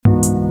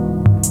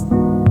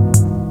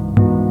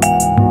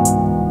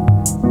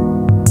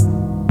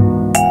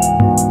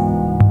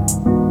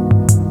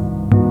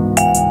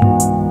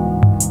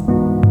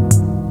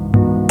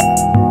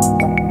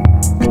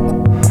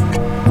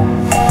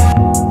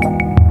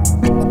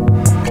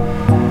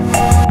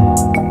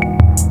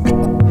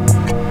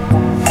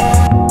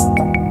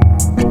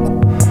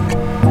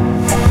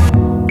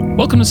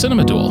to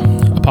Cinema Duel,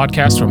 a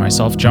podcast where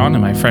myself, John,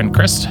 and my friend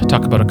Chris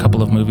talk about a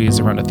couple of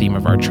movies around a theme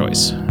of our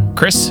choice.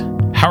 Chris,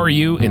 how are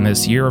you in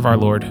this year of our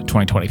Lord,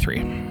 2023?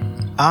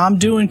 I'm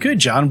doing good,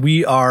 John.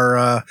 We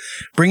are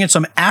bringing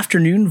some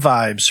afternoon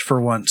vibes for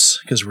once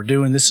because we're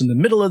doing this in the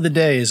middle of the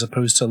day as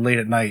opposed to late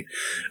at night.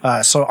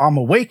 So I'm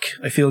awake.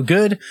 I feel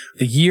good.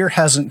 The year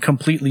hasn't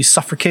completely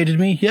suffocated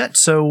me yet,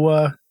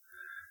 so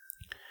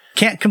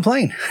can't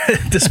complain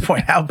at this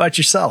point. How about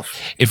yourself?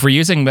 If we're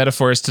using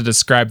metaphors to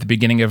describe the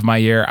beginning of my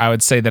year, I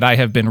would say that I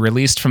have been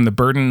released from the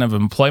burden of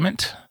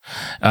employment.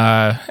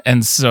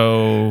 And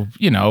so,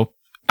 you know...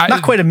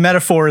 Not quite a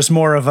metaphor, is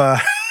more of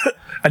a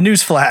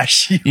news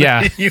flash.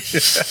 Yeah.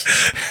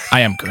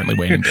 I am currently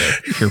waiting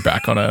to hear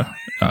back on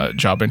a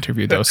job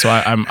interview, though. So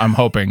I'm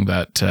hoping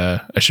that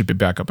I should be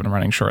back up and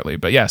running shortly.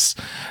 But yes,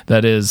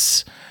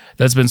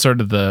 that's been sort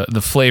of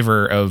the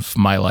flavor of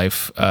my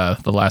life.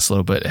 The last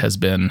little bit has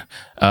been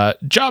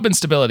job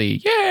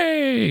instability.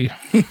 Yay!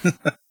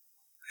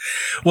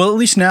 Well, at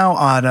least now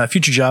on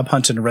Future Job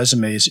Hunt and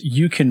Resumes,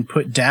 you can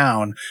put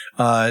down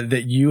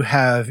that you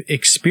have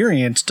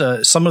experienced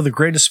some of the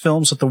greatest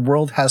films that the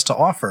world has to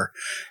offer.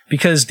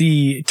 Because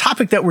the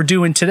topic that we're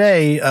doing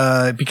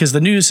today, because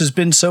the news has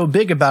been so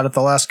big about it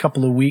the last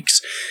couple of weeks,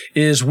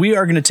 is we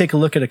are going to take a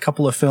look at a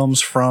couple of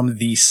films from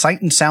the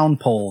Sight and Sound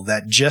poll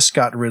that just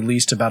got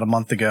released about a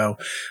month ago.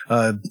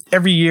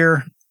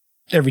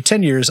 Every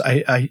 10 years,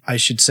 I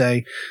should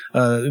say,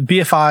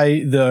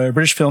 BFI, the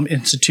British Film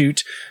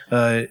Institute,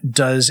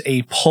 does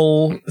a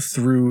poll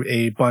through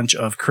a bunch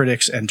of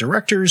critics and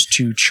directors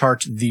to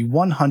chart the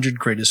 100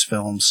 greatest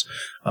films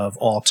of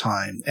all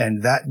time.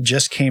 And that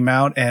just came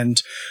out.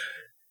 And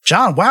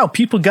John, wow,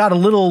 people got a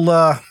little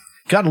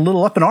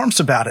up in arms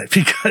about it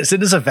because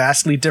it is a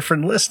vastly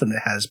different list than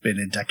it has been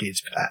in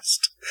decades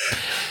past.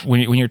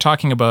 When you're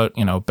talking about,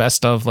 you know,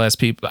 best of last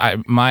people,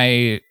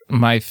 my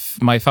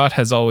thought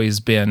has always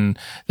been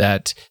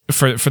that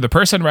for the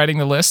person writing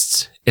the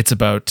lists, it's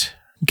about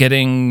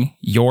getting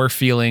your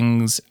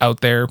feelings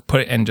out there,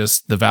 and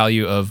just the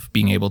value of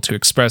being able to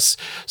express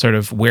sort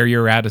of where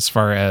you're at as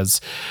far as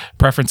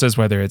preferences,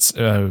 whether it's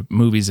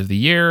movies of the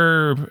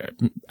year,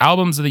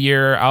 albums of the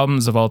year,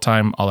 albums of all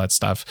time, all that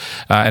stuff.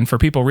 And for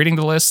people reading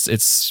the lists,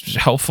 it's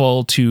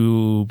helpful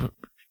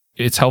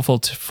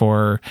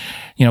for,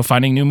 you know,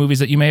 finding new movies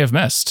that you may have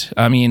missed.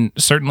 I mean,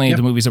 certainly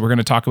the movies that we're going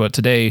to talk about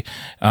today,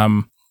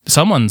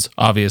 someone's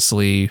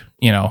obviously,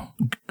 you know,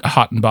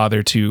 hot and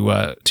bothered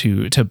to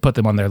put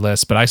them on their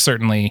list, but I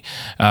certainly,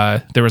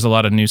 there was a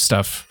lot of new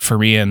stuff for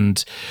me,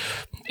 and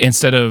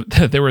instead of,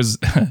 there was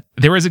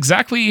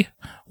exactly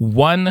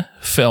one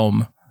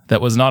film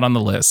that was not on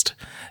the list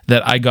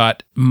that I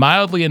got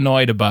mildly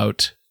annoyed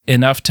about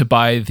enough to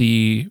buy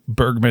the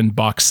Bergman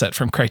box set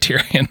from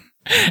Criterion,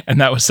 and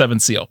that was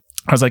Seventh Seal.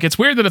 I was like, it's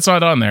weird that it's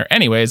not on there.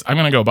 Anyways, I'm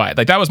going to go buy it.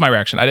 Like, that was my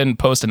reaction. I didn't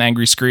post an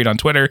angry screed on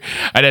Twitter.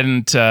 I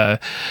didn't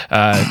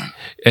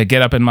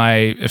get up in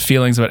my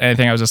feelings about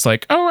anything. I was just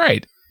like, oh,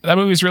 right, that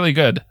movie's really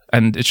good,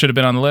 and it should have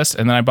been on the list,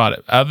 and then I bought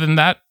it. Other than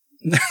that,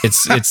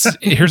 it's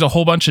here's a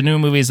whole bunch of new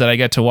movies that I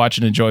get to watch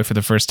and enjoy for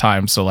the first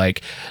time. So,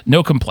 like,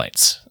 no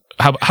complaints.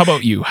 How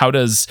about you? How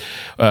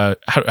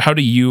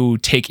do you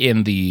take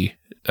in the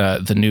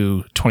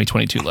new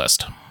 2022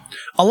 list?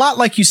 A lot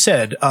like you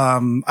said.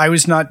 I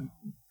was not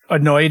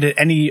annoyed at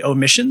any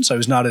omissions. I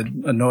was not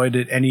annoyed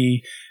at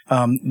any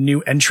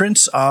new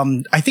entrants.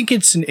 I think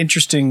it's an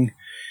interesting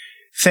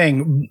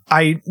thing.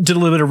 I did a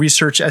little bit of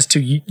research as to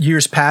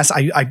years past.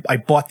 I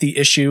bought the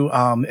issue,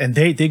 and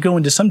they go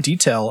into some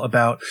detail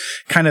about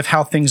kind of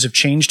how things have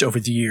changed over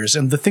the years.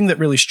 And the thing that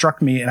really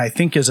struck me, and I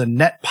think is a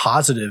net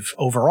positive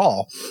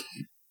overall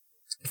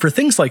for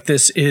things like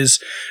this, is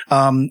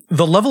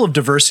the level of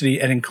diversity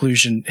and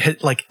inclusion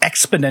like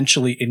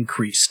exponentially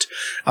increased.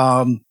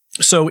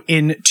 So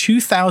in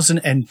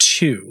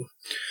 2002,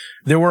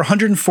 there were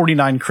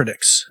 149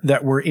 critics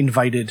that were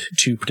invited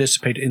to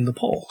participate in the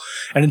poll.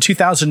 And in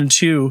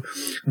 2002,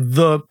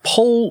 the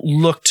poll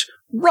looked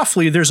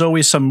roughly, there's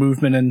always some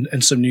movement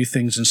and some new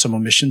things and some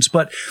omissions,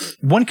 but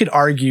one could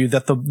argue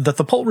that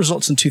the poll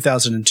results in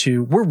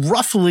 2002 were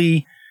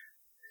roughly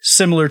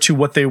similar to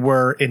what they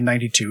were in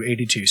 92,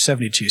 82,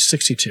 72,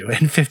 62,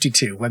 and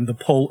 52 when the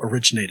poll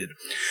originated.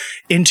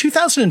 In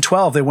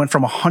 2012, they went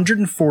from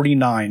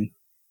 149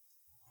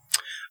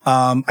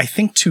 I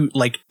think to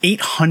like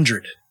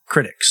 800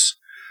 critics.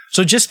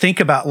 So just think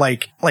about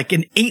like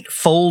an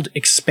 8-fold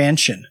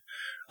expansion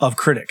of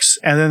critics.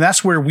 And then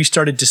that's where we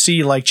started to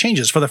see like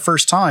changes for the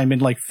first time in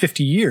like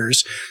 50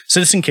 years.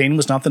 Citizen Kane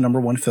was not the number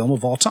one film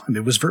of all time.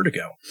 It was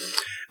Vertigo.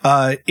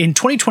 In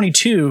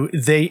 2022,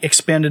 they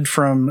expanded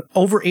from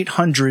over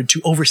 800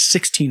 to over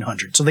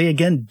 1,600. So they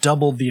again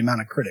doubled the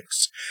amount of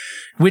critics,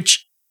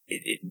 which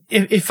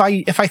if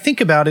I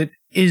think about it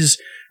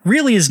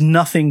really is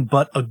nothing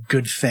but a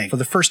good thing. For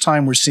the first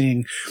time, we're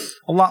seeing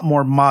a lot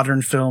more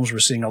modern films. We're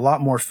seeing a lot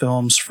more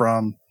films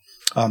from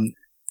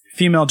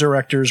female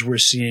directors. We're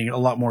seeing a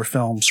lot more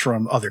films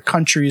from other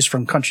countries,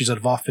 from countries that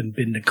have often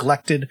been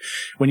neglected.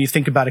 When you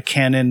think about a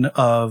canon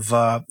of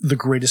the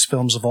greatest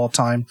films of all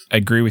time, I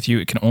agree with you.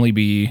 It can only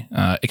be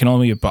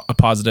a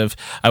positive.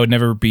 I would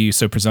never be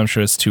so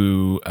presumptuous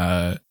to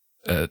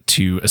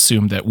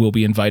assume that we'll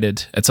be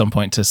invited at some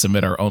point to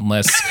submit our own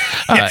lists.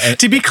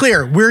 To be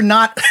clear, we're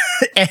not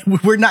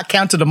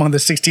counted among the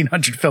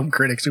 1,600 film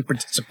critics who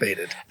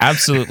participated.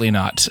 Absolutely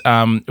not.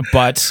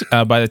 But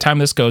by the time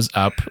this goes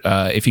up,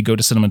 if you go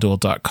to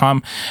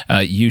cinemaduel.com,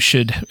 you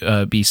should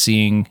be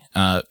seeing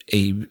a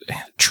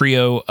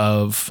trio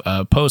of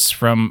posts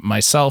from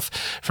myself,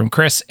 from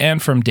Chris,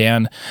 and from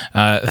Dan,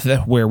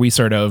 where we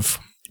sort of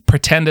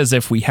pretend as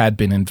if we had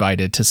been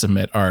invited to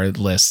submit our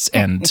lists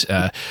and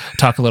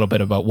talk a little bit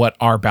about what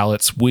our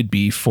ballots would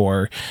be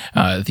for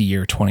the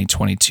year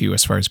 2022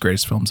 as far as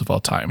greatest films of all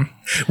time.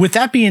 With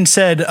that being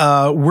said,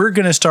 we're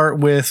going to start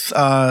with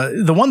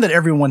the one that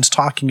everyone's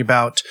talking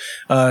about,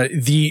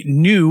 the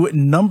new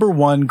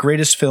 #1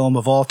 greatest film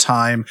of all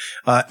time,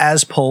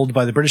 as polled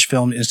by the British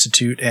Film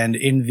Institute and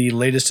in the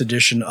latest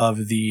edition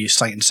of the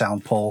Sight and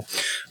Sound poll.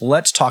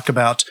 Let's talk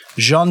about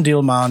Jeanne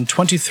Dielman,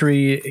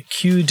 23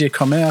 Quai de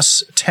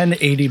Commerce,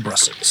 1080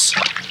 Brussels.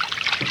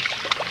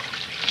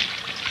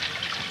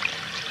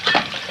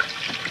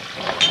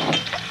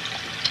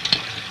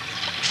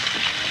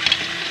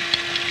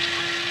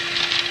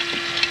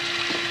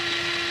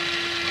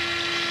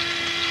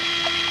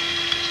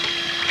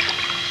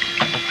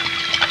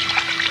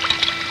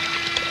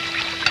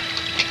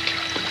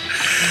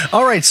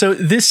 All right, so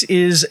this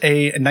is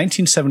a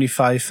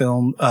 1975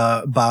 film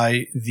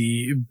by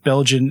the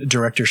Belgian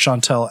director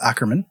Chantal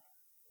Akerman,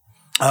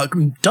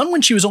 done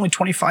when she was only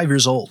 25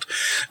 years old.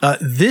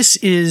 This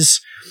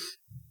is,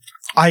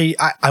 I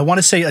want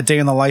to say a day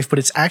in the life, but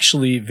it's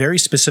actually very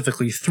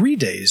specifically 3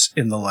 days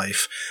in the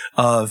life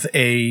of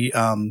a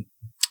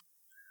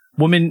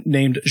woman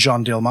named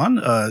Jeanne Dielman.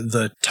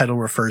 The title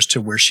refers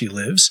to where she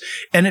lives,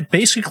 and it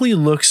basically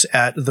looks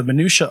at the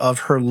minutia of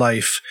her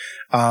life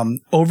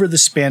over the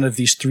span of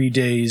these 3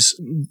 days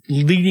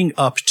leading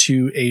up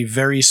to a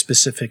very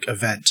specific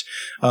event.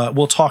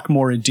 We'll talk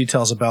more in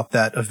details about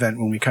that event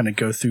when we kind of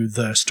go through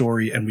the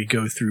story and we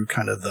go through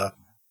kind of the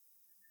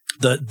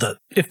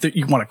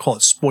you want to call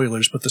it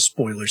spoilers, but the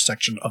spoiler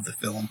section of the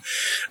film.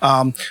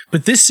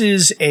 But this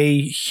is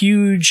a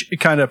huge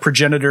kind of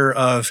progenitor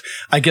of,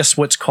 I guess,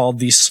 what's called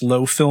the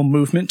slow film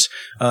movement.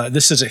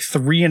 This is a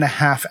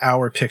 3.5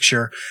 hour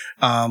picture.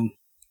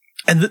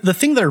 And the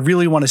thing that I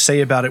really want to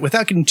say about it,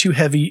 without getting too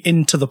heavy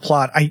into the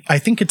plot, I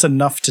think it's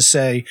enough to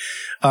say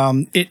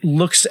it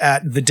looks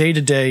at the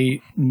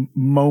day-to-day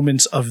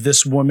moments of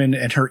this woman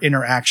and her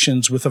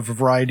interactions with a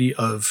variety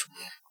of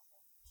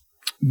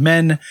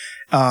men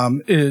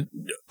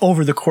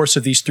over the course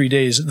of these 3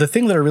 days. The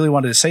thing that I really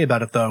wanted to say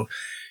about it, though,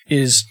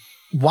 is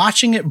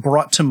watching it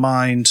brought to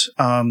mind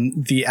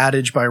the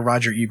adage by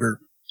Roger Ebert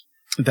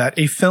that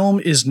a film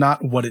is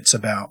not what it's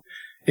about.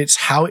 It's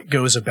how it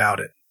goes about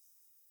it.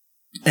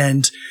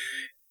 And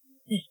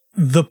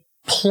the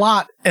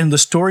plot and the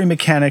story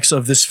mechanics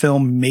of this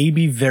film may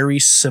be very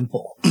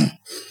simple,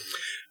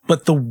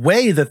 but the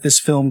way that this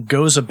film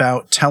goes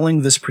about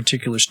telling this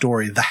particular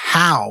story, the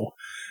how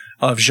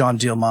of Jeanne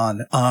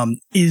Dielman,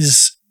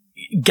 is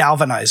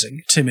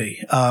galvanizing to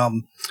me.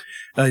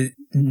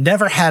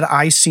 Never had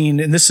I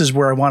seen, and this is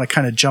where I want to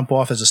kind of jump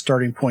off as a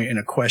starting point in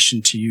a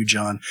question to you,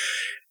 John.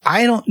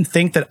 I don't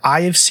think that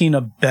I have seen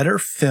a better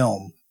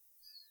film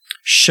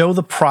show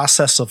the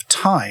process of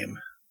time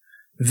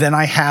than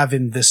I have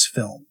in this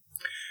film.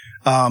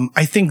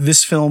 I think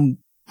this film,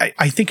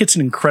 I think it's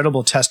an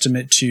incredible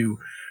testament to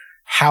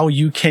how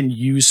you can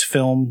use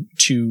film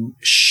to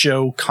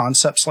show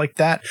concepts like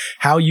that,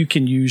 how you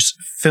can use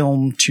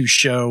film to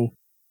show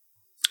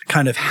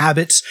kind of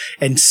habits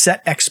and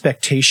set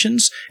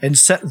expectations and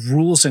set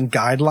rules and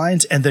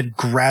guidelines and then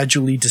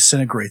gradually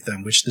disintegrate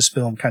them, which this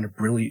film kind of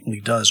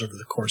brilliantly does over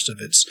the course of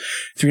its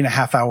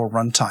 3.5 hour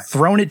runtime.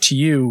 Throwing it to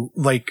you,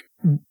 like,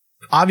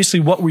 obviously,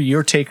 what were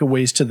your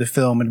takeaways to the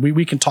film? And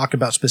we can talk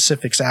about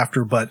specifics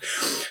after, but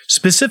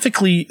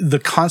specifically the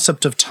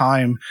concept of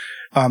time,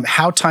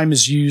 how time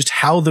is used,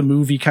 how the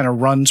movie kind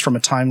of runs from a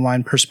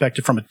timeline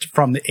perspective,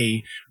 from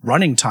a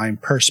running time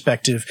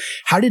perspective.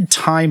 How did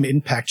time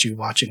impact you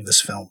watching this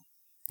film?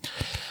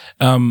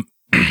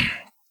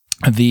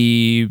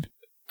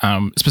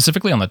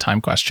 Specifically on the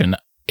time question,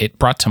 it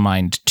brought to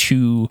mind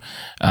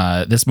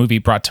this movie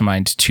brought to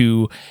mind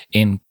two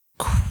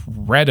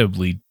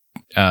incredibly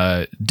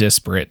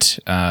disparate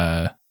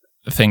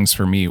things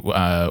for me.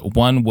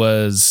 One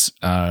was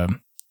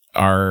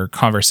our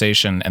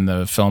conversation and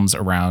the films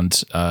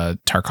around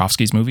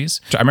Tarkovsky's movies.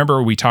 I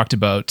remember we talked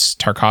about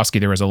Tarkovsky.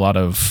 There was a lot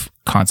of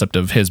concept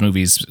of his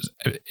movies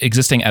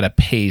existing at a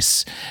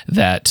pace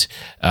that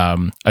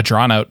a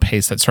drawn out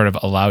pace that sort of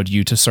allowed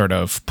you to sort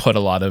of put a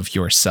lot of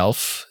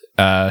yourself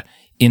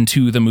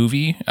into the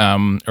movie,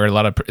 or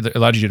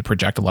allowed you to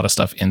project a lot of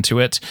stuff into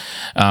it.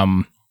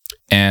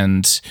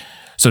 And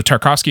so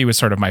Tarkovsky was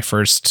sort of my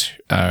first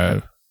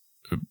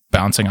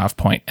bouncing off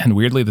point, and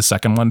weirdly, the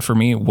second one for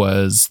me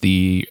was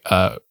the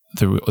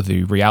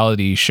the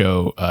reality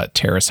show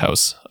Terrace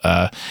House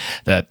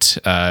that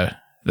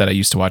I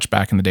used to watch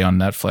back in the day on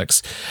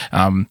Netflix.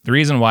 The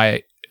reason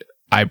why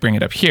I bring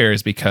it up here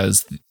is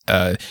because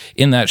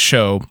in that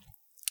show,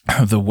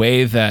 the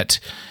way that,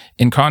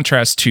 in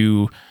contrast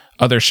to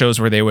other shows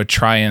where they would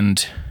try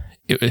and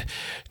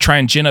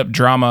gin up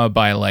drama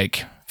by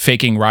like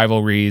faking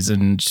rivalries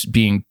and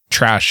being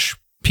trash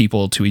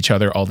people to each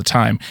other all the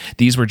time,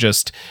 these were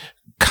just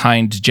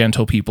kind,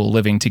 gentle people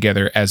living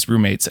together as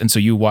roommates. And so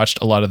you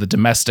watched a lot of the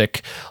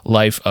domestic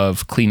life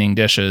of cleaning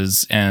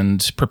dishes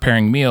and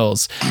preparing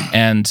meals,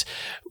 and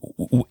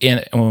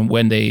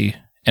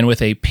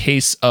with a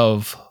pace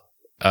of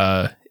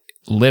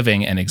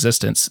living and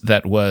existence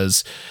that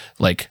was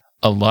like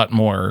a lot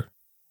more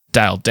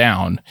dialed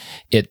down,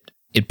 it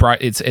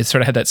sort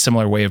of had that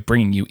similar way of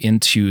bringing you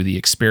into the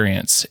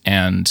experience,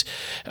 and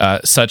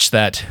such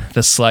that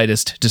the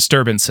slightest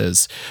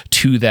disturbances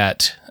to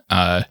that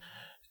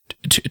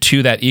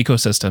to that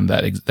ecosystem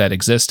that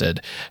existed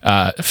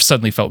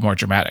suddenly felt more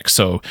dramatic.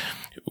 So,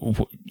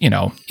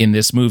 in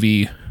this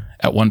movie,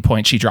 at one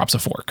point she drops a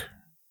fork,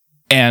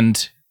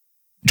 and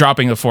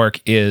dropping the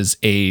fork is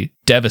a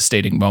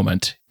devastating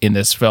moment in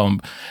this film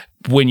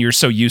when you're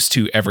so used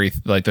to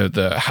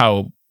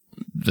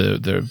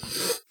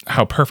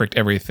how perfect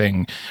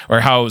everything,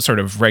 or how sort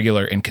of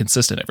regular and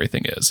consistent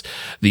everything is.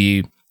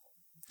 You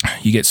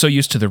get so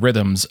used to the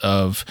rhythms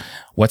of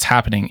what's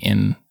happening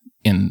in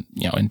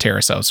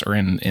Terrace House or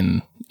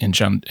in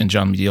John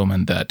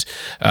Diehlmann that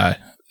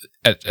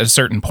at a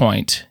certain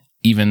point,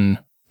 even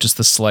just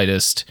the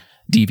slightest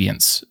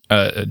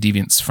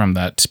deviance from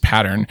that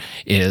pattern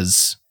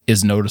is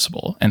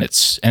noticeable, and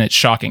it's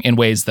shocking in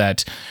ways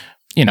that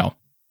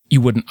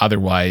you wouldn't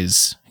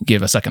otherwise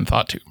give a second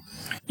thought to.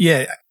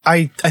 Yeah,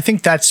 I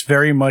think that's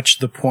very much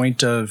the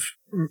point of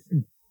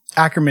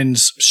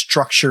Ackerman's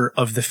structure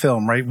of the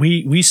film, right?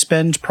 We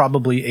spend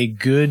probably a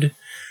good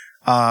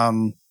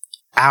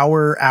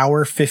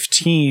hour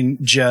 15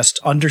 just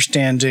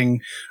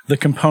understanding the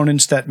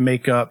components that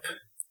make up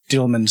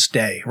Diehlmann's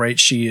day, right?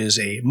 She is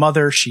a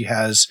mother. She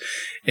has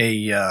a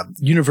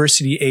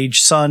university age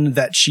son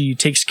that she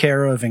takes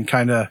care of, and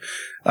kind of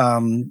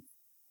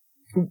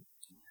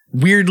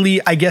weirdly,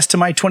 I guess to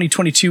my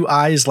 2022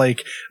 eyes,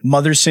 like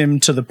mothers him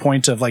to the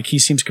point of like he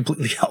seems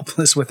completely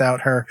helpless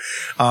without her.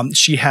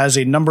 She has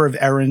a number of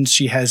errands.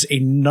 She has a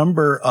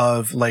number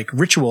of like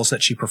rituals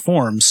that she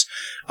performs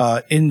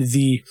in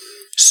the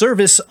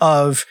service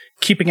of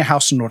keeping a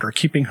house in order,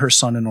 keeping her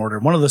son in order.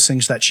 One of those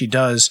things that she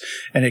does,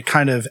 and it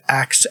kind of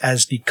acts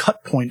as the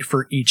cut point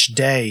for each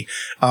day.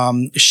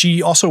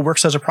 She also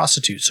works as a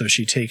prostitute, so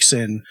she takes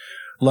in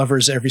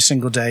lovers every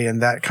single day,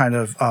 and that kind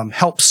of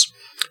helps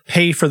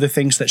pay for the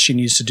things that she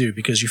needs to do,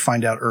 because you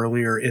find out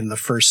earlier in the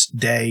first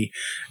day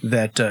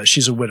that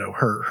she's a widow.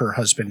 Her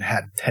husband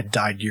had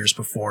died years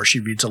before. She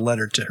reads a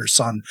letter to her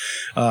son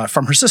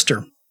from her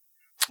sister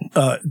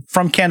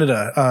from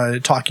Canada,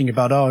 talking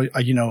about, I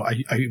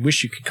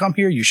wish you could come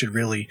here. You should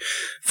really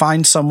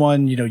find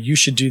someone, you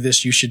should do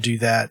this, you should do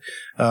that.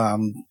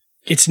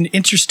 It's an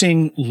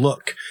interesting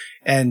look.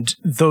 And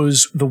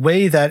the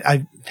way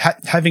that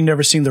having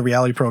never seen the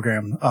reality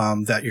program,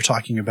 that you're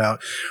talking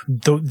about,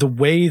 the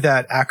way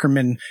that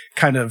Ackerman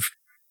kind of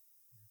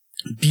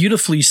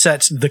beautifully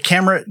sets, the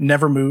camera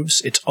never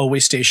moves. It's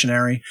always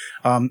stationary.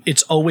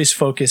 It's always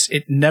focused.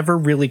 It never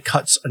really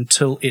cuts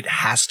until it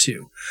has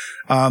to.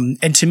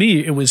 And to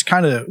me, it was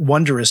kind of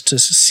wondrous to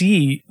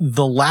see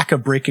the lack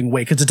of breaking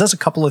away, because it does a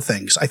couple of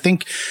things. I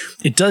think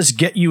it does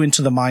get you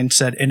into the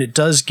mindset, and it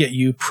does get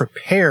you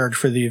prepared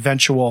for the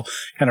eventual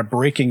kind of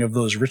breaking of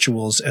those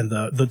rituals and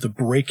the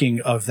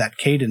breaking of that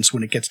cadence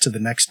when it gets to the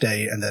next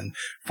day, and then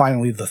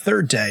finally the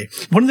third day.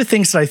 One of the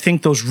things that I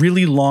think those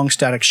really long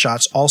static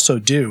shots also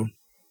do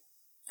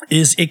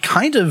is it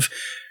kind of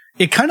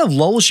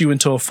lulls you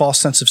into a false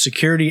sense of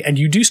security, and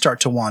you do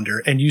start to wander,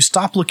 and you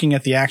stop looking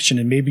at the action,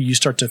 and maybe you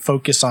start to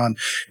focus on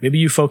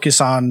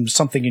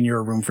something in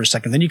your room for a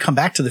second. Then you come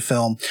back to the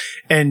film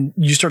and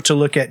you start to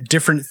look at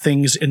different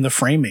things in the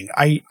framing.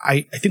 I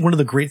think one of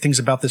the great things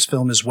about this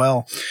film as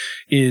well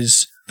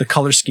is the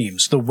color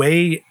schemes, the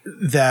way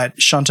that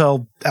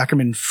Chantal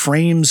Akerman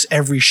frames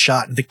every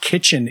shot, the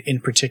kitchen in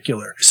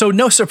particular. So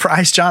no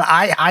surprise, John,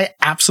 I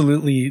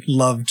absolutely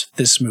loved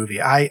this movie.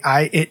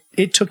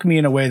 It took me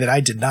in a way that I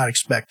did not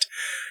expect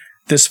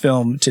this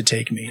film to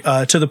take me,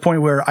 to the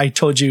point where I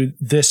told you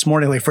this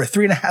morning, like for a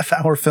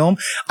 3.5 hour film,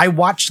 I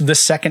watched the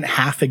second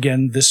half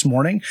again this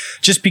morning,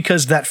 just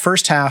because that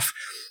first half,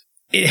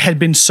 it had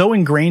been so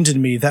ingrained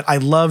in me that I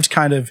loved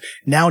kind of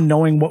now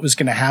knowing what was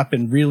going to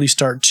happen, really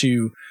start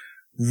to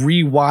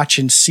rewatch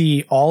and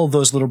see all of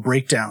those little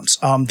breakdowns.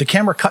 The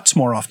camera cuts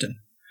more often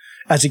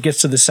as it gets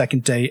to the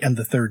second day and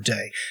the third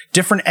day.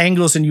 Different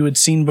angles than you had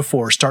seen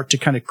before start to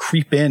kind of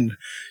creep in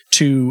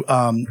to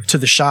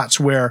the shots,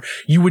 where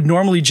you would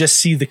normally just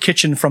see the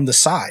kitchen from the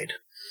side.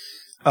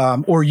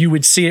 Or you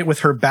would see it with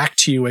her back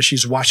to you as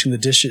she's washing the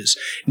dishes.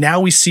 Now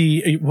we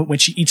see when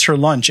she eats her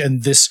lunch,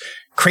 and this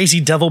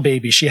crazy devil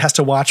baby she has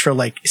to watch for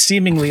like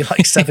seemingly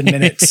like 7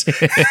 minutes.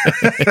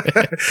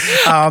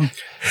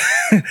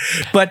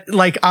 But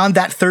like on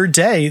that third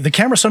day, the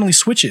camera suddenly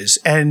switches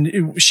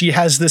and she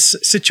has this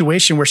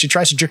situation where she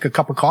tries to drink a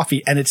cup of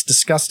coffee and it's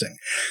disgusting.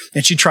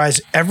 And she tries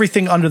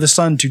everything under the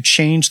sun to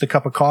change the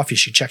cup of coffee.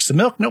 She checks the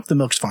milk. Nope, the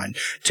milk's fine.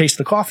 Tastes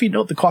the coffee.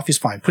 Nope, the coffee's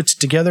fine. Puts it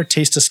together.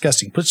 Tastes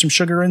disgusting. Puts some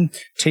sugar in.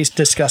 Tastes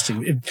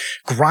disgusting. It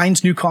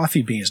grinds new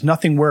coffee beans.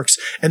 Nothing works.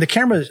 And the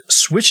camera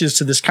switches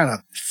to this kind of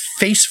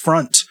face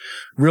front,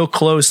 real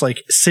close,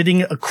 like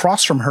sitting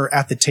across from her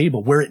at the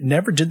table where it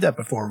never did that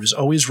before. It was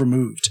always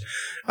removed.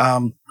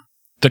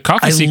 The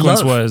coffee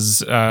sequence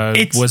was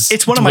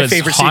it's one of my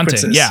favorite haunting.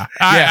 sequences. Yeah.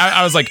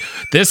 I was like,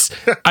 this,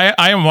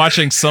 I am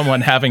watching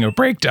someone having a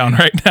breakdown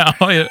right now.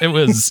 I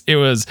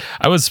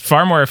was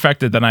far more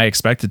affected than I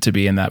expected to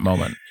be in that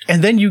moment.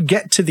 And then you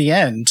get to the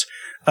end,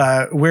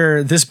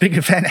 where this big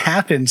event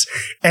happens,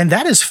 and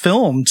that is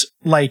filmed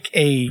like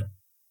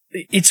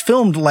it's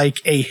filmed like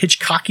a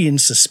Hitchcockian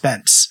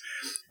suspense.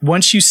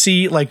 Once you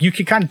see, like, you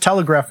can kind of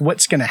telegraph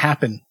what's going to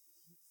happen.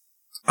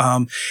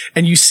 And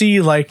you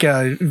see, like,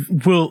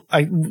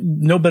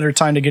 no better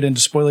time to get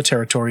into spoiler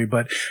territory,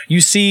 but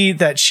you see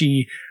that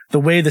the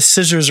way the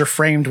scissors are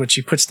framed when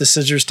she puts the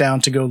scissors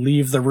down to go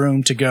leave the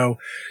room to go,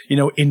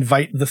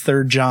 invite the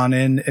third John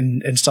in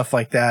and stuff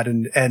like that.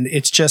 And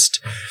it's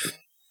just,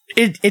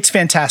 it's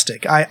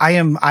fantastic. I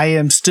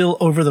am still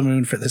over the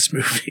moon for this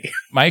movie.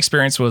 My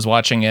experience was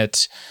watching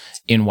it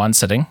in one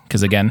sitting,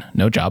 because again,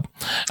 no job.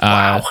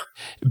 Wow.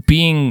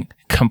 Being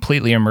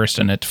completely immersed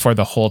in it for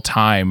the whole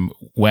time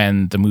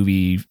when the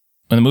movie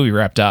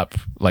wrapped up,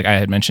 like I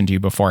had mentioned to you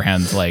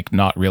beforehand, like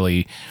not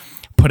really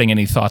putting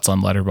any thoughts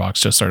on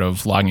Letterboxd, just sort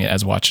of logging it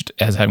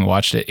as having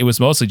watched it. It was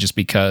mostly just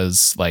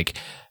because like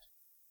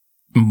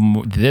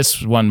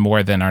this one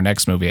more than our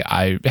next movie,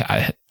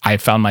 I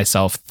found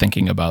myself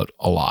thinking about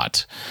a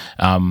lot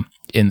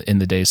in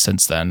the days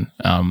since then.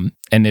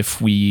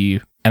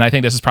 And I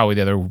think this is probably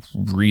the other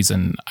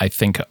reason I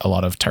think a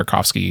lot of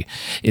Tarkovsky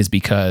is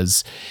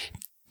because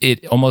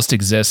it almost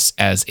exists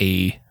as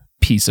a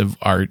piece of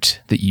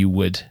art that you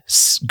would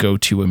go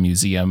to a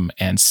museum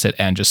and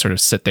just sort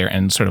of sit there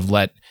and sort of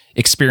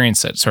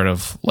experience it. Sort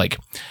of like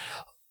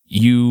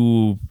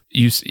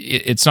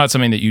it's not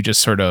something that you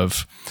just sort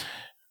of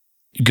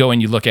go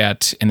and you look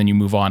at and then you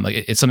move on. Like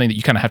it's something that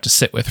you kind of have to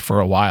sit with for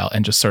a while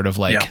and just sort of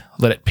let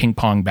it ping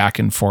pong back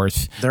and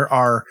forth. There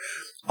are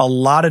a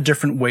lot of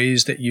different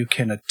ways that you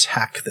can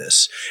attack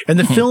this. And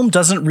the film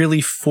doesn't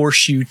really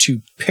force you to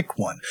pick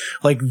one.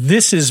 Like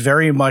this is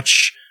very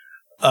much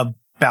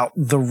about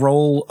the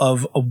role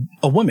of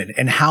a woman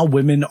and how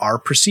women are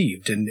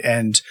perceived and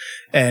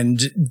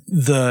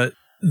the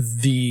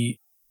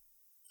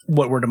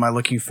what word am I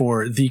looking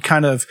for? The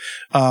kind of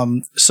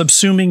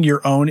subsuming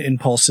your own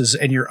impulses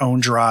and your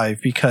own drive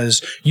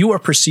because you are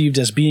perceived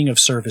as being of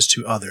service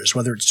to others,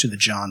 whether it's to the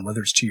John,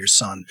 whether it's to your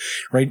son,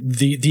 right?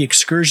 The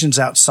excursions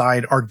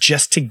outside are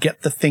just to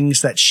get the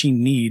things that she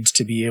needs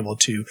to be able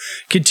to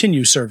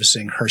continue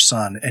servicing her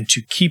son and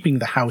to keeping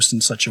the house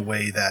in such a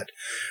way that,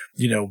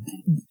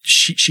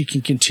 she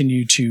can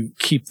continue to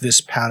keep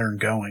this pattern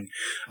going.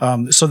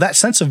 So that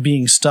sense of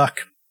being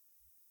stuck,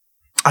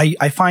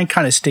 I find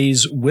kind of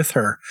stays with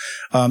her,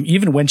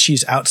 even when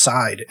she's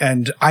outside.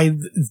 And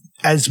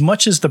as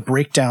much as the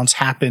breakdowns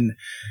happen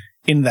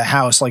in the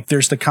house, like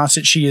there's the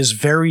constant, she is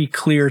very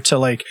clear to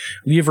like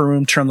leave a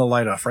room, turn the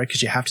light off, right?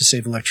 Because you have to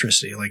save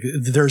electricity. Like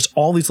there's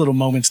all these little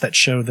moments that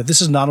show that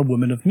this is not a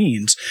woman of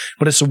means,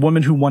 but it's a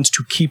woman who wants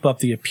to keep up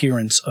the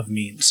appearance of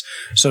means.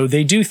 So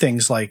they do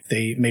things like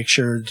they make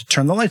sure to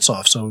turn the lights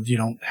off so you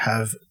don't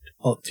have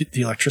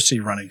the electricity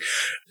running.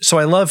 So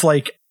I love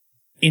like,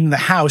 in the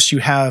house, you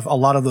have a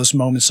lot of those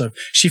moments of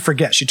she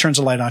forgets. She turns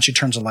the light on. She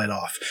turns the light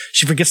off.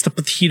 She forgets to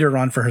put the heater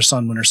on for her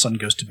son when her son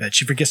goes to bed.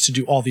 She forgets to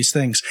do all these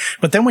things.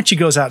 But then when she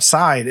goes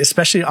outside,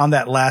 especially on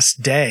that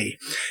last day,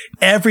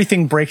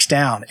 everything breaks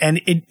down. And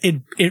it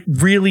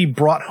really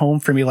brought home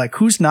for me, like,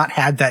 who's not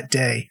had that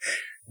day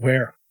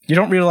where you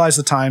don't realize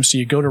the time, so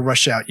you go to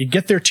rush out. You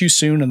get there too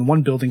soon, and the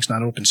one building's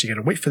not open, so you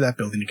got to wait for that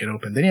building to get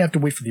open. Then you have to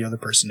wait for the other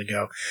person to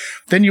go.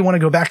 Then you want to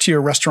go back to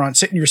your restaurant,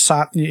 sit in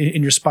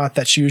your spot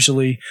that's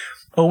usually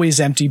always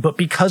empty, but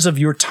because of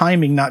your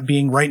timing not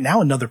being right now,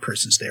 another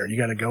person's there, and you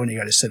got to go and you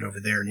got to sit over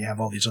there, and you have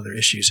all these other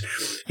issues.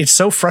 It's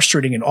so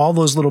frustrating, and all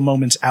those little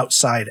moments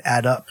outside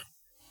add up.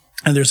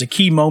 And there's a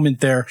key moment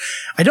there.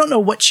 I don't know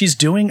what she's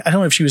doing. I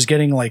don't know if she was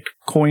getting like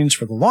coins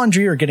for the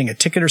laundry or getting a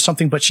ticket or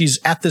something, but she's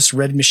at this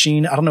red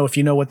machine. I don't know if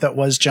you know what that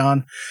was,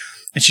 John.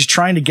 And she's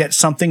trying to get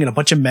something and a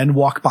bunch of men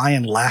walk by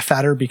and laugh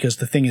at her because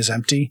the thing is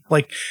empty.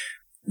 Like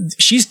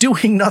she's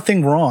doing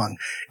nothing wrong.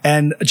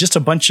 And just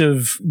a bunch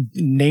of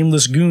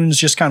nameless goons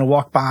just kind of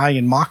walk by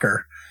and mock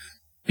her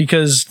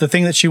because the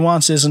thing that she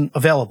wants isn't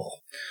available.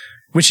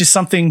 Which is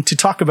something to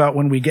talk about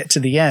when we get to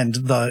the end.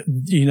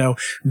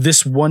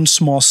 This one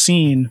small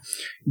scene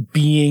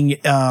being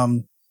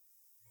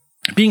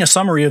a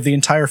summary of the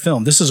entire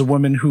film. This is a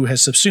woman who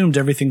has subsumed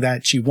everything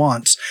that she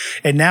wants.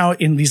 And now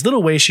in these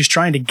little ways, she's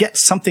trying to get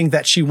something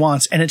that she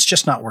wants, and it's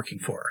just not working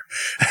for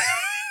her.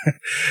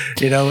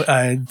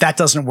 That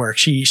doesn't work.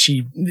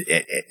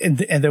 And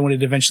then when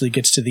it eventually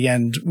gets to the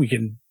end, we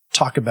can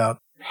talk about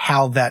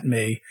how that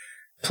may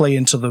play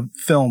into the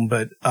film.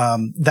 But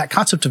that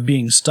concept of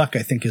being stuck,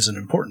 I think, is an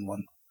important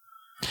one.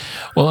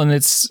 Well, and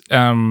it's,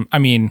 I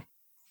mean,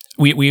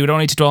 we don't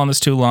need to dwell on this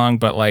too long,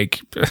 but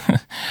like,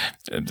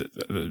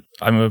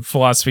 I'm a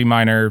philosophy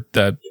minor.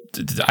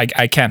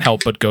 I can't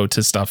help but go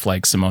to stuff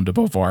like Simone de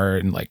Beauvoir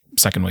and like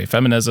second wave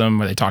feminism,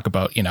 where they talk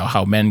about,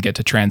 how men get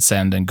to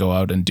transcend and go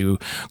out and do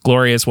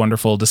glorious,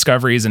 wonderful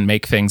discoveries and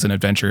make things and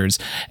adventures.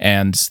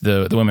 And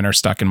the women are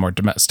stuck in more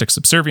domestic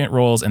subservient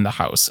roles in the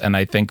house. And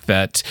I think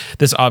that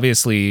this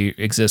obviously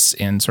exists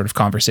in sort of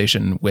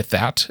conversation with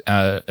that.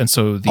 And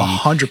so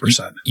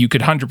 100%, you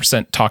could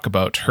 100% talk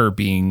about her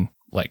being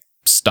like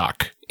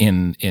stuck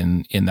in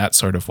that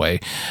sort of way.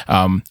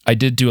 I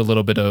did do a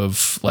little bit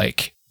of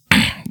like,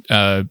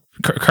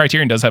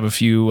 Criterion does have a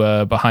few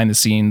behind the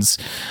scenes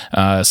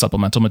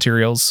supplemental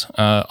materials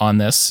on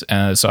this,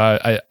 so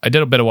I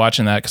did a bit of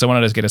watching that because I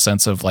wanted to get a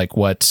sense of like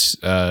what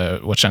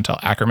Chantal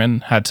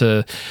Akerman had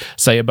to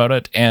say about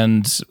it.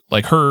 And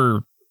like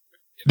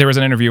there was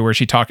an interview where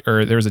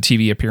there was a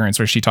TV appearance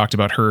where she talked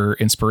about her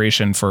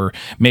inspiration for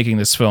making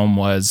this film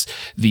was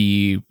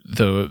the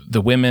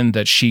women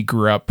that she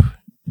grew up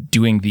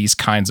doing these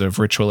kinds of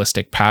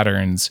ritualistic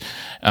patterns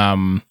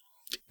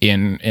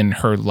in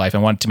her life,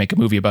 and wanted to make a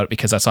movie about it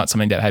because that's not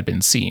something that had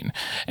been seen.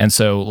 And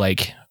so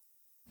like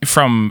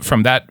from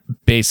that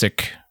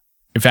basic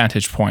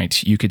vantage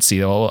point, you could see,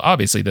 well,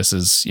 obviously this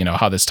is,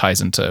 how this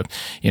ties into,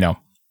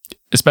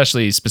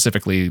 especially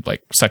specifically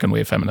like second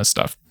wave feminist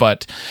stuff.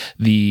 But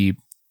the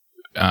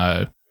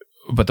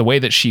way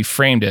that she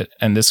framed it,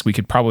 and this, we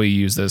could probably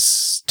use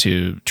this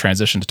to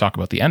transition to talk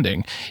about the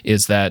ending,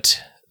 is that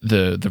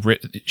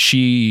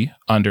she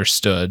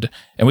understood,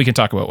 and we can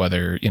talk about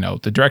whether,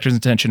 the director's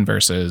intention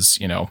versus,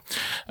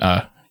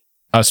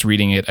 us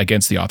reading it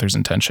against the author's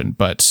intention.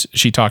 But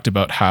she talked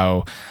about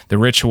how the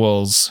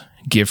rituals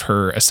give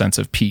her a sense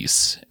of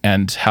peace,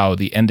 and how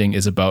the ending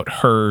is about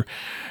her,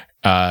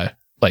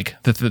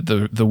 like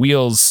the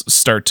wheels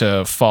start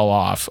to fall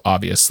off,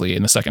 obviously,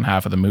 in the second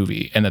half of the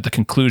movie, and that the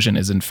conclusion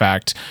is in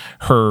fact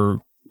her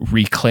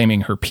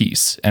reclaiming her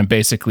peace and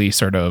basically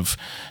sort of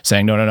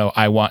saying, no,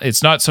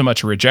 it's not so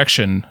much a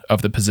rejection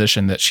of the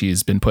position that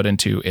she's been put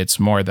into. It's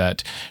more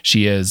that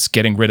she is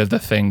getting rid of the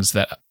things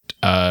that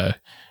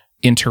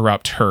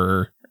interrupt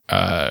her,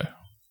 that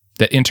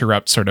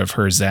interrupt sort of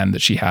her zen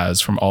that she has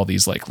from all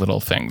these like little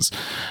things.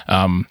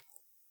 And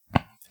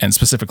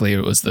specifically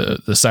it was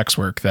the sex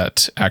work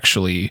that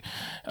actually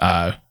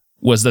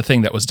was the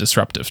thing that was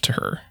disruptive to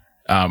her.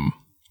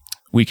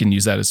 We can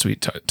use that as we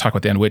talk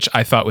about the end, which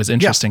I thought was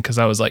interesting because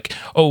I was like,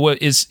 oh,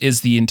 what is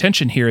the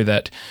intention here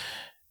that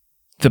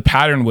the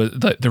pattern with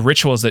the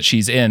rituals that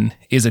she's in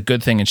is a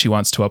good thing and she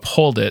wants to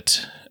uphold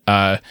it.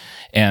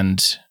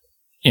 And,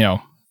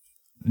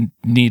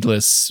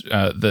 needless,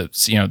 that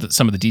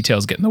some of the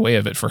details get in the way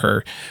of it for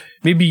her.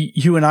 Maybe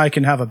you and I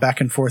can have a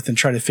back and forth and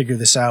try to figure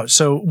this out.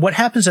 So what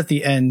happens at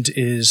the end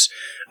is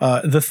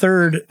the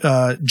third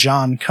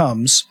John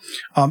comes,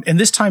 and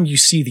this time you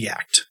see the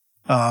act.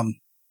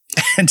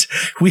 And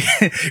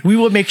we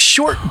will make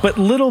short but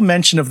little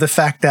mention of the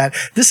fact that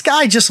this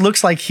guy just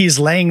looks like he's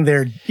laying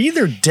there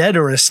either dead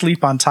or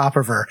asleep on top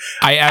of her.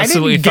 I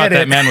absolutely thought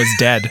that man was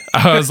dead.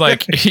 I was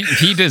like,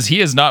 he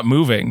is not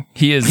moving.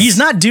 He's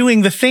not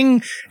doing the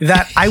thing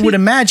that I would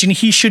imagine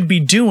he should be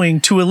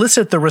doing to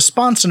elicit the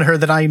response in her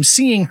that I am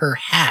seeing her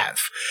have.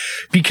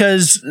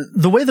 Because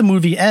the way the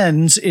movie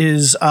ends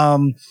is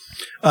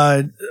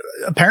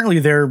apparently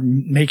they're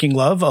making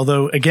love,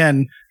 although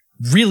again,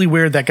 really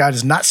weird that guy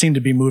does not seem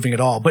to be moving at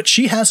all, but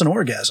she has an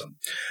orgasm.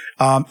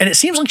 And it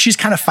seems like she's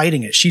kind of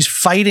fighting it. She's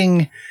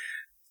fighting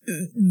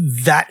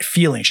that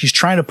feeling. She's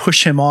trying to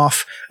push him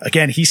off.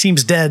 Again, he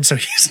seems dead, so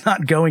he's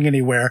not going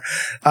anywhere.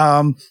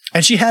 And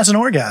she has an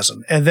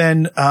orgasm. And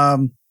then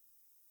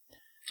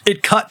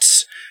it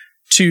cuts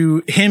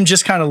to him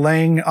just kind of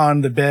laying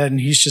on the bed,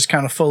 and he's just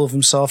kind of full of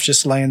himself,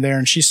 just laying there,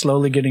 and she's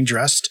slowly getting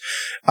dressed.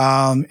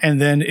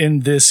 And then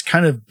in this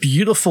kind of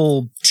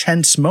beautiful,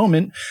 tense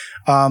moment,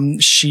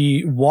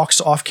 she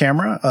walks off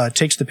camera,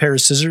 takes the pair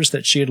of scissors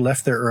that she had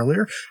left there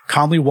earlier,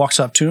 calmly walks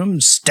up to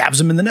him, stabs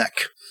him in the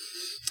neck.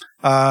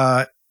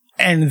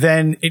 And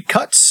then it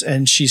cuts,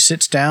 and she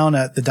sits down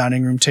at the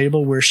dining room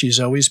table where she's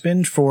always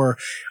been for,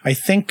 I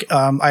think,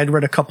 I had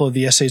read a couple of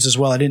the essays as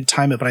well. I didn't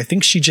time it, but I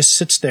think she just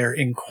sits there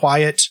in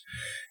quiet,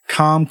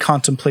 calm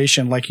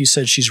contemplation. Like you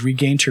said, she's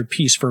regained her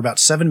peace for about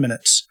 7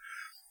 minutes.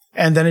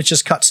 And then it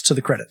just cuts to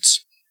the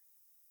credits.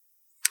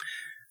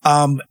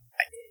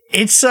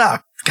 It's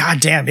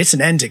goddamn, it's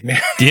an ending,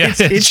 man. Yeah,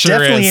 it's sure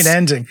definitely is. an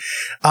ending.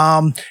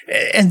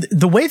 And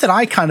the way that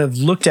I kind of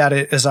looked at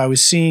it as I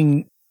was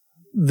seeing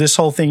this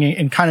whole thing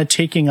and kind of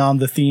taking on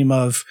the theme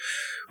of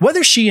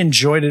whether she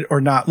enjoyed it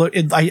or not. Look,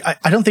 I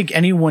don't think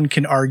anyone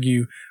can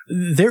argue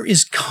there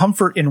is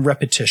comfort in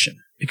repetition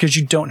because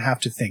you don't have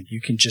to think. You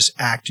can just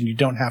act and you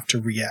don't have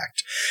to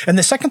react. And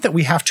the second that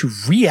we have to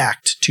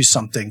react to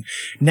something,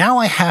 now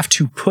I have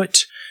to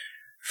put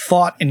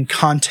thought and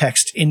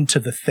context into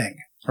the thing,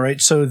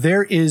 right? So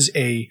there is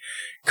a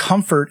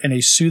comfort and a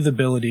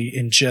soothability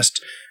in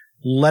just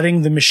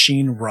letting the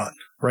machine run,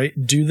 right?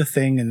 Do the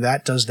thing, and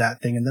that does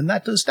that thing, and then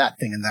that does that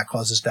thing, and that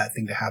causes that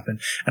thing to happen.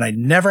 And I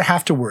never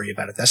have to worry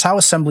about it. That's how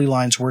assembly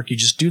lines work. You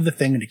just do the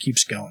thing and it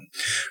keeps going.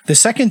 The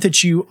second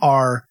that you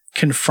are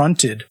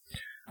confronted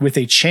with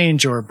a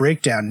change or a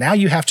breakdown, now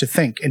you have to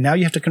think, and now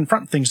you have to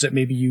confront things that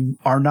maybe you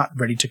are not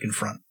ready to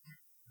confront.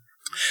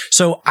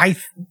 So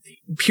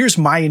here's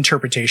my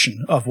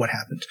interpretation of what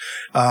happened.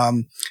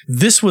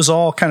 This was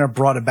all kind of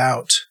brought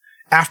about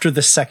after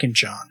the second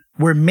John,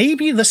 where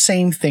maybe the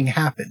same thing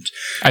happened.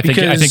 I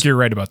think you're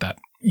right about that.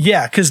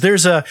 Yeah, because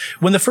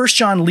when the first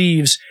John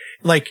leaves,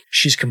 like,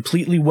 she's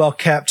completely well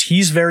kept.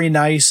 He's very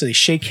nice. They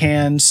shake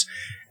hands,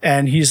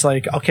 and he's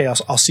like, okay,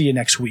 I'll see you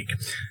next week.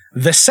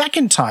 The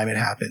second time it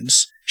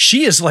happens,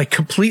 she is like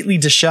completely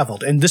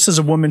disheveled. And this is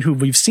a woman who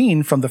we've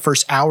seen from the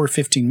first hour,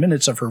 15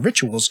 minutes of her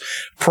rituals,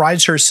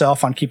 prides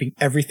herself on keeping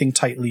everything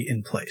tightly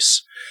in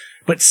place.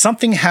 But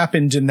something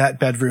happened in that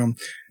bedroom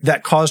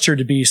that caused her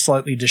to be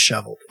slightly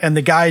disheveled. And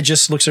the guy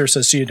just looks at her and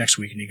says, see you next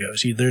week. And he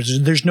goes,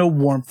 there's no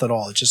warmth at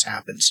all. It just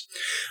happens.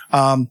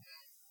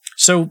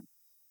 So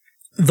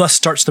thus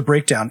starts the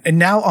breakdown. And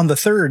now on the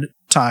third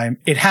time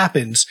it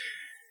happens,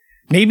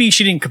 maybe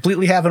she didn't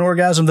completely have an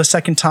orgasm the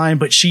second time,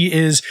 but she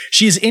is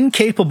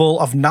incapable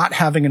of not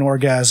having an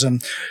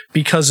orgasm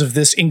because of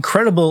this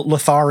incredible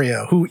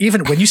Lothario, who,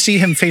 even when you see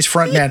him face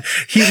front, man,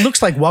 he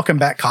looks like Welcome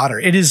Back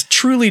Kotter. It is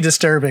truly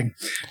disturbing,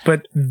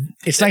 but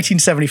it's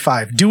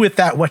 1975. Do with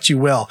that what you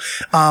will.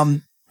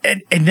 And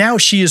now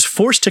she is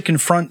forced to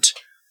confront.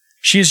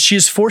 She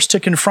is forced to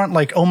confront,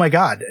 like, oh my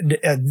God,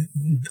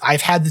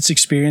 I've had this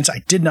experience.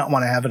 I did not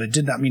want to have it. I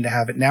did not mean to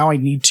have it. Now I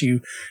need to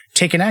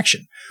take an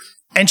action.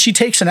 And she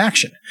takes an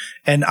action.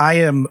 And I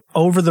am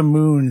over the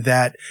moon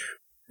that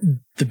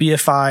the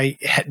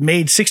BFI had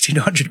made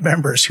 1,600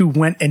 members who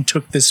went and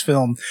took this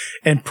film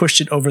and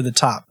pushed it over the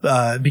top.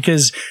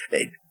 Because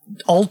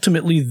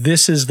ultimately,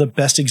 this is the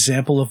best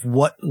example of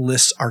what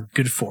lists are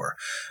good for.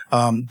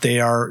 They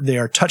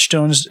are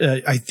touchstones.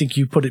 I think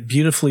you put it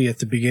beautifully at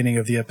the beginning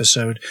of the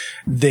episode.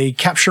 They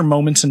capture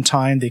moments in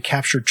time. They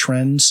capture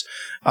trends.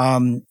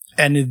 And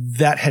if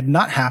that had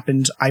not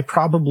happened, I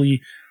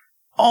probably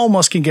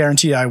almost can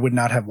guarantee I would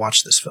not have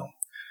watched this film.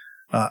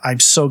 I'm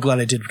so glad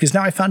I did, because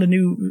now I found a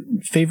new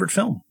favorite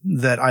film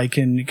that I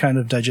can kind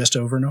of digest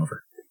over and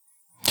over.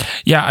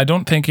 Yeah, I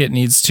don't think it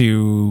needs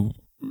to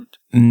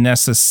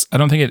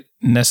necessarily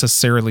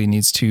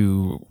needs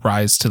to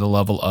rise to the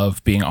level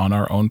of being on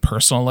our own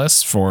personal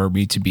list for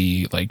me to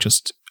be like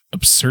just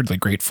absurdly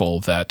grateful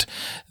that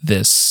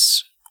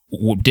this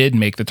did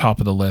make the top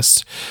of the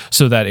list,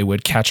 so that it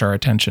would catch our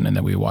attention and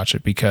that we watch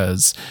it,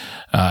 because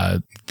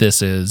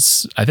this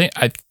is, I think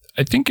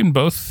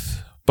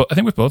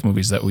with both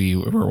movies that we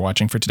were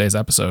watching for today's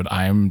episode,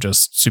 I'm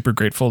just super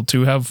grateful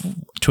to have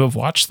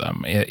watched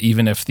them,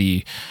 even if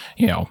the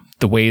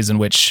ways in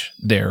which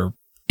they're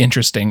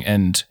interesting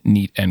and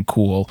neat and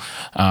cool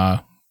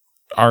are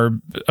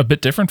a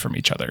bit different from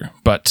each other.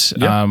 But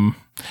yeah.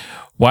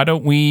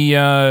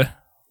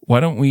 Why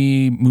don't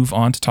we move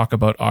on to talk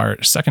about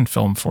our second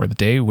film for the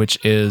day,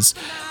 which is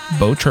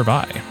Beau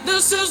Travail.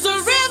 This is the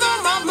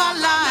rhythm of my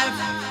life,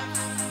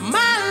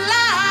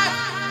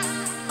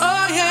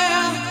 oh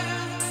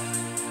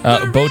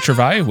yeah. Beau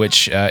Travail,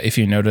 which if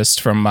you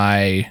noticed from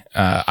my,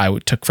 I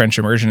took French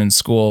immersion in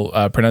school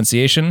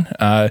pronunciation,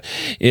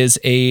 is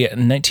a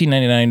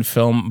 1999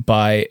 film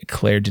by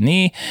Claire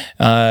Denis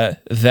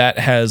that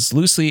has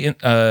loose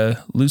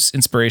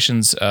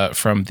inspirations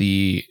from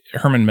the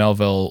Herman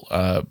Melville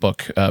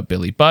book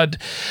Billy Budd.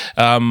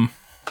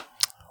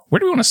 Where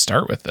do we want to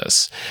start with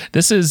this?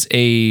 This is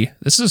a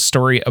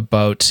story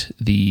about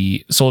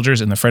the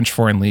soldiers in the French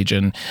Foreign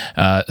Legion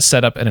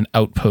set up at an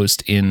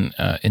outpost in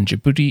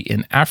Djibouti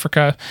in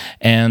Africa,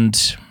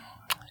 and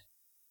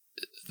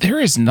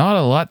there is not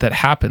a lot that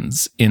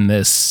happens in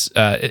this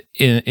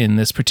in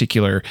this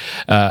particular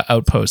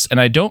outpost, and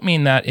I don't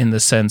mean that in the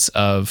sense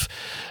of.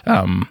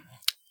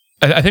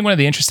 I think one of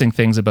the interesting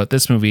things about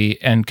this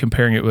movie and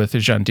comparing it with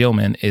Jeanne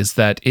Dielman is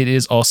that it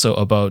is also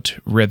about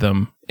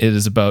rhythm. It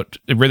is about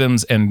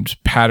rhythms and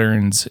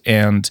patterns.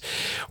 And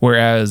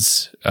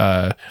whereas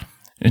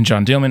in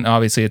Jeanne Dielman,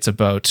 obviously it's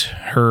about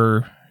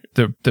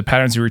the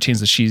patterns and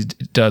routines that she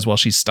does while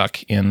she's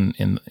stuck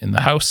in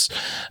the house.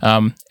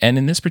 And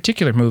in this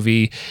particular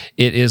movie,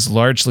 it is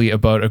largely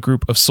about a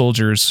group of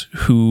soldiers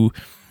who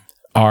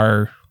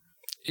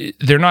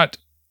they're not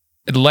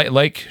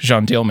like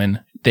Jeanne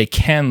Dielman. They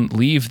can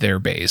leave their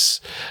base,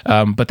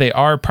 but they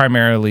are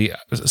primarily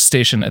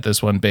stationed at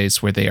this one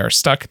base where they are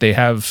stuck.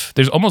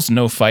 There's almost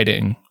no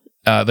fighting.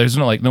 There's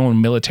no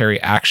military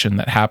action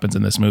that happens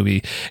in this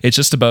movie. It's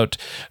just about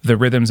the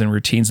rhythms and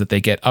routines that they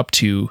get up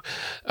to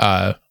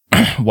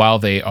while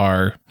they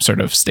are sort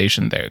of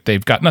stationed there.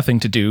 They've got nothing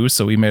to do,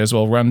 so we may as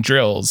well run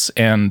drills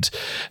and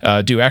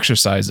do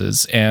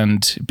exercises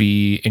and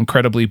be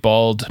incredibly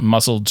bald,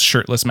 muscled,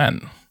 shirtless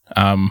men.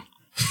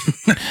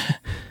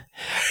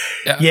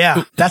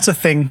 Yeah, that's a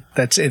thing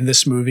that's in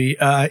this movie.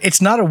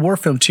 It's not a war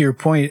film, to your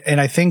point,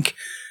 and I think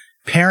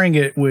pairing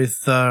it with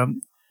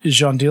Jeanne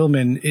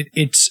Dielman,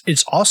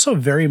 it's also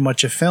very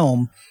much a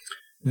film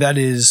that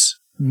is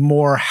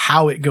more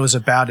how it goes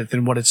about it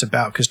than what it's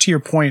about. Because to your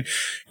point,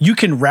 you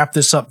can wrap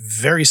this up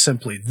very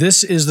simply.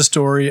 This is the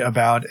story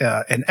about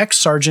an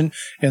ex-sergeant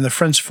in the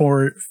French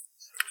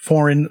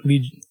Foreign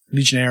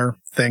Legionnaire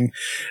thing.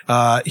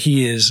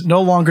 He is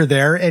no longer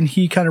there, and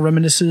he kind of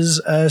reminisces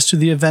as to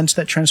the events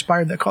that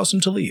transpired that caused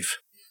him to leave.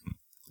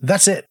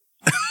 That's it.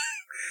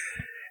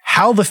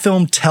 How the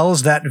film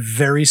tells that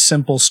very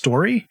simple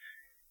story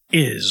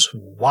is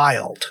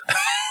wild.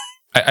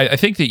 I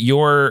think that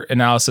your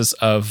analysis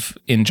of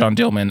in Jeanne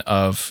Dielman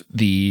of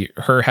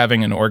her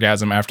having an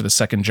orgasm after the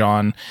second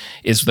John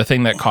is the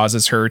thing that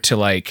causes her to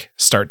like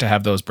start to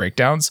have those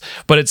breakdowns.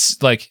 But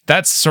it's like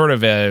that's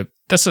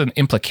an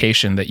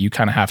implication that you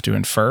kind of have to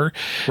infer.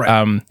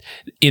 Right.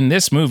 In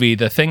this movie,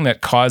 the thing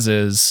that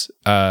causes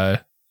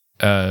our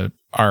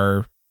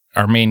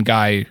main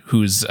guy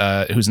whose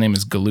name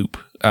is Galoob,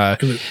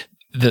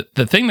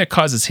 the thing that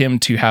causes him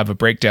to have a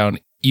breakdown,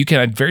 you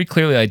can very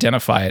clearly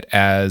identify it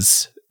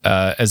as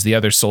the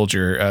other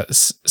soldier,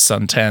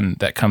 Santen,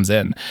 that comes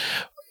in.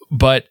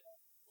 But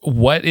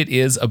what it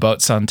is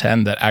about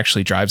Santen that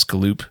actually drives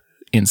Galoob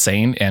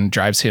insane and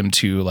drives him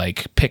to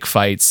like pick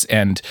fights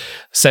and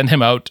send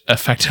him out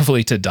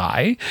effectively to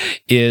die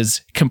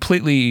is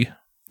completely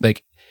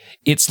like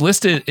it's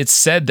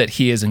said that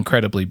he is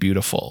incredibly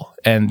beautiful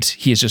and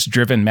he is just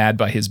driven mad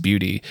by his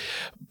beauty.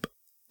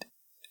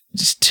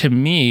 To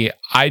me,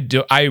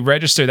 I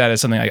register that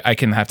as something I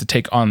can have to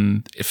take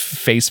on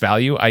face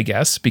value, I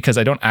guess, because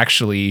I don't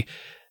actually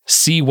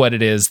see what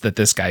it is that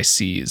this guy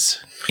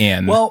sees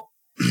in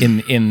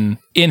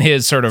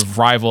his sort of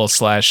rival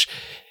 /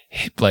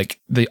 like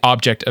the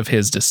object of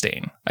his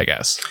disdain, I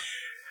guess.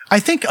 I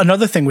think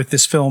another thing with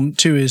this film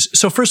too is,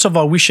 so first of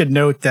all, we should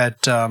note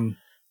that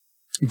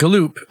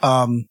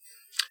Galoob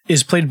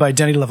is played by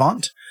Denis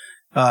Lavant.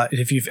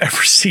 If you've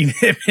ever seen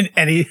him in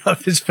any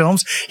of his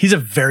films, he's a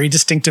very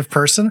distinctive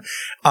person.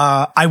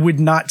 I would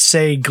not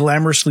say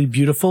glamorously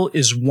beautiful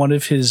is one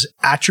of his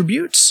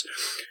attributes,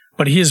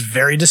 but he is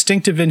very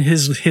distinctive in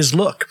his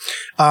look.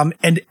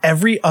 And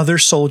every other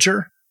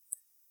soldier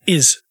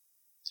is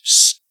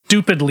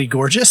stupidly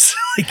gorgeous.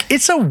 Like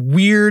it's a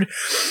weird,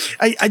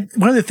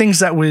 one of the things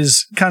that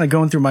was kind of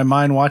going through my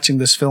mind watching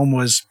this film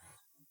was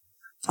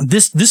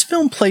this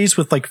film plays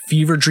with like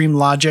fever dream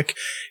logic,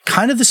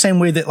 kind of the same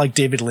way that like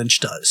David Lynch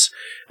does.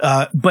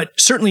 But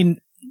certainly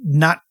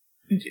not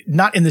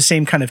in the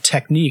same kind of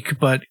technique,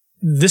 but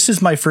this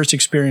is my first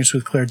experience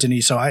with Claire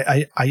Denis. So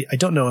I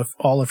don't know if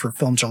all of her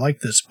films are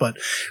like this, but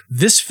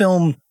this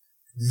film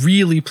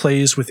really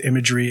plays with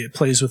imagery. It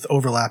plays with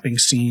overlapping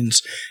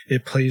scenes.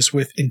 It plays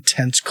with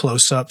intense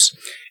close-ups.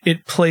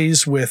 It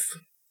plays with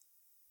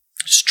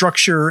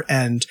structure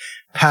and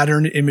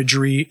pattern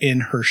imagery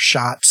in her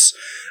shots.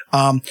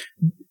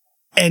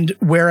 And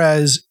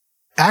whereas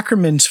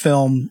Ackerman's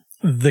film,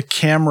 the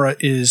camera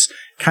is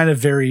kind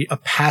of a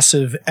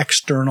passive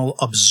external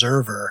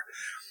observer.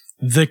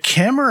 The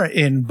camera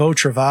in Beau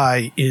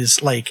Travail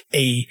is like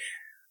a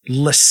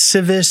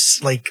lascivious,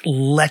 like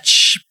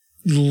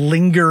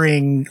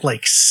lingering,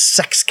 like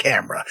sex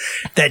camera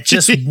that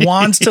just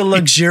wants to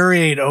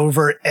luxuriate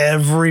over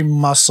every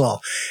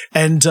muscle.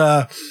 And,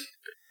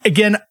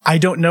 again, I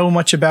don't know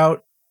much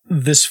about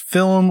this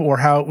film or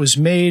how it was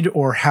made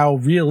or how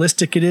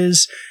realistic it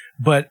is,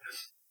 but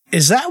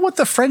is that what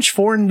the French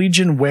Foreign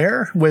Legion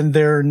wear when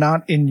they're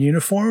not in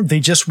uniform? They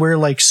just wear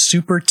like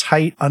super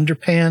tight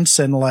underpants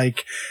and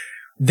like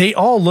they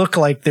all look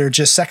like they're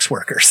just sex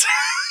workers.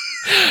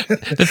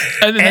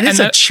 and it's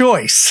a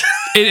choice.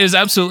 It is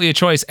absolutely a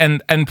choice.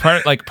 And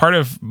part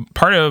of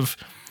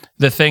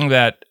the thing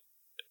that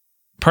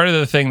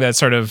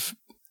sort of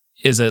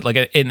is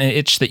an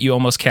itch that you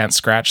almost can't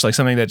scratch, like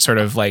something that sort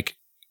of like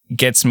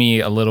gets me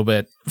a little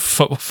bit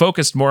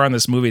focused more on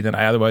this movie than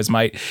I otherwise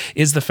might,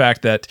 is the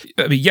fact that,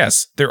 I mean,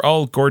 yes, they're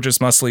all gorgeous,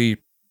 muscly,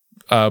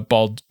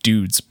 bald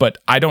dudes, but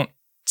I don't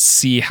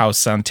see how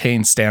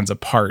Santen stands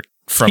apart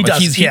from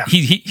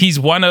he's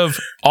one of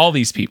all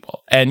these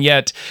people, and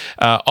yet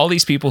all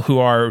these people who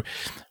are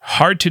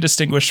hard to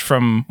distinguish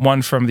from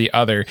one from the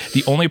other.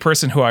 The only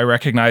person who I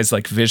recognize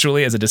like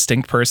visually as a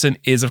distinct person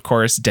is, of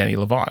course, Denis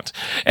Lavant.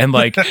 And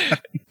like,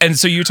 and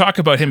so you talk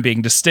about him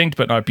being distinct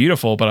but not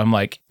beautiful, but I'm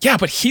like, yeah,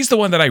 but he's the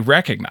one that I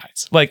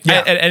recognize. Like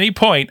at any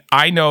point,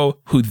 I know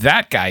who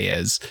that guy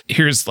is.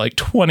 Here's like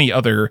 20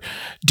 other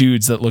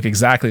dudes that look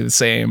exactly the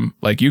same.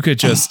 Like you could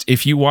just,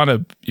 if you want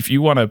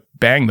to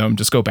bang them,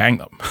 just go bang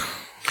them.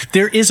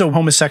 There is a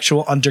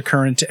homosexual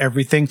undercurrent to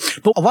everything,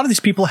 but a lot of these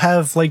people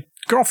have like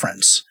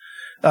girlfriends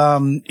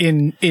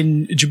in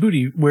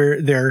Djibouti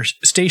where they're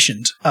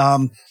stationed.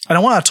 And I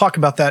want to talk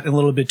about that in a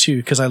little bit too,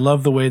 because I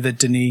love the way that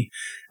Denis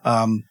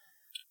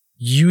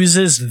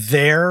uses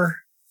their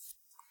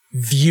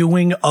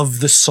viewing of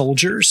the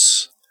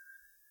soldiers.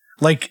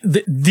 Like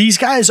these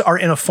guys are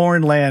in a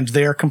foreign land.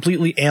 They are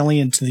completely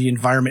alien to the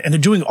environment, and they're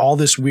doing all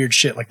this weird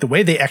shit. Like the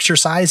way they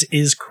exercise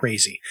is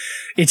crazy.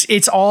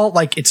 It's all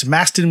like it's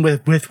masked in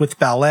with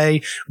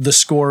ballet. The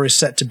score is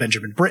set to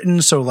Benjamin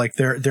Britten. So like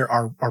there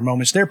are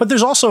moments there, but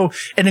there's also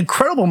an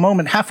incredible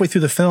moment halfway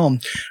through the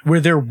film where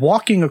they're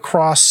walking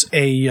across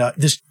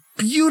this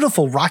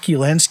beautiful rocky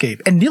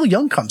landscape, and Neil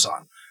Young comes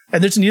on.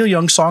 And there's a Neil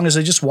Young song as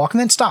they just walk, and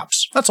then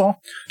stops. That's all.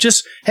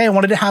 Just, hey, I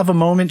wanted to have a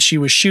moment. She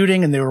was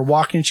shooting and they were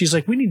walking. And she's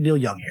like, we need Neil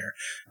Young here.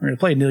 We're going to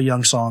play a Neil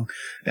Young song,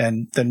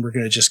 and then we're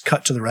going to just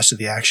cut to the rest of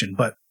the action.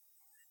 But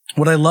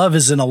what I love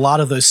is in a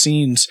lot of those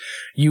scenes,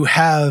 you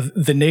have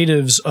the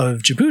natives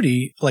of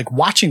Djibouti, like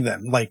watching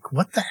them, like,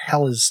 what the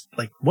hell is,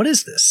 like, what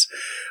is this?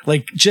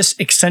 Like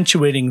just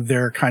accentuating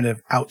their kind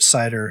of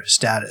outsider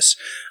status.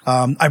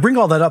 I bring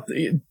all that up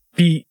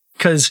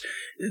because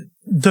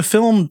the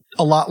film,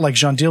 a lot like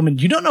Jeanne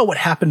Dielman, you don't know what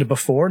happened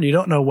before and you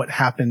don't know what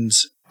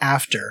happens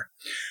after.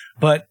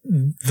 But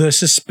the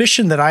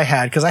suspicion that I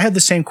had, because I had the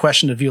same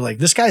question of you, like,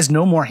 this guy's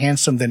no more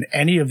handsome than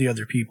any of the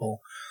other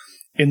people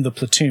in the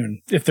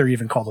platoon, if they're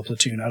even called a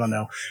platoon, I don't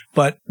know.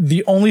 But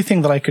the only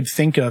thing that I could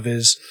think of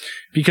is,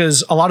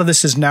 because a lot of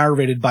this is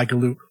narrated by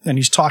Galoob, and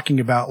he's talking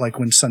about like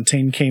when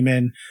Santain came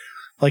in,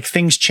 like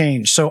things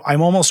changed. So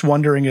I'm almost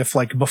wondering if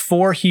like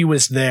before he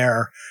was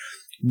there,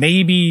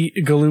 maybe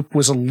Galoob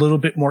was a little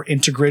bit more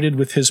integrated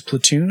with his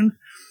platoon.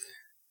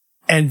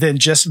 And then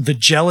just the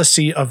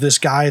jealousy of this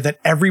guy that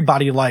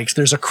everybody likes.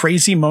 There's a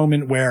crazy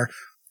moment where,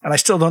 and I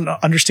still don't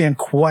understand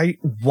quite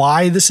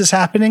why this is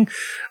happening,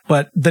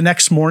 but the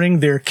next morning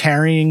they're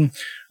carrying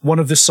one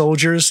of the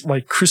soldiers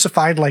like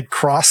crucified, like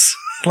cross,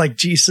 like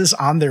Jesus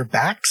on their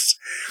backs.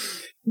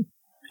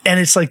 And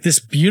it's like this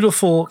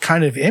beautiful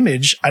kind of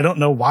image. I don't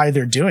know why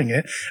they're doing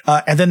it.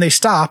 And then they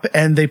stop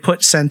and they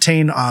put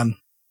Santain on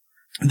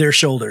their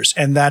shoulders.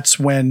 And that's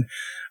when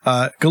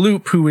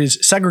Galoob, who is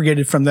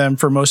segregated from them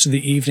for most of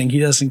the evening, he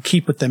doesn't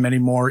keep with them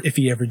anymore if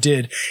he ever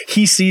did.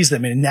 He sees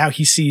them, and now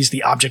he sees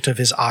the object of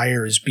his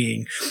ire as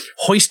being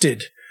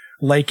hoisted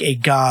like a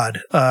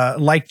god,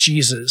 like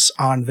Jesus,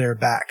 on their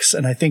backs.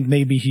 And I think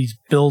maybe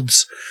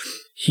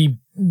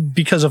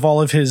because of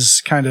all of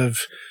his kind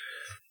of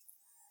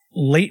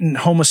latent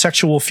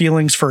homosexual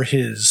feelings for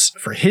his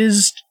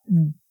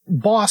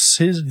boss,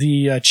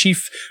 the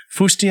chief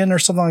Fustian or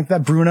something like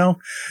that, Bruno,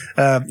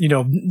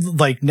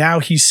 like now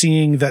he's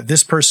seeing that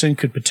this person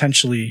could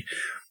potentially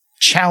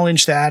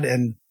challenge that.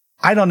 And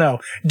I don't know,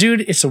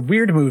 dude, it's a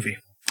weird movie.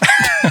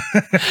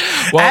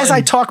 Well, as I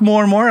talk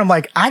more and more, I'm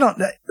like, I don't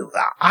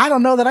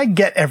know that I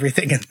get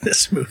everything in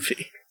this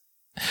movie.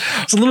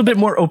 It's a little bit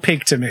more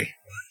opaque to me.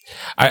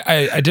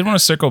 I did want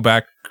to circle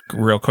back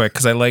real quick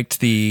because I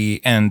liked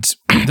and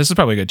this is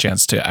probably a good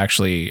chance to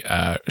actually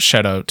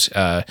shout out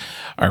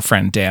our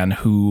friend Dan,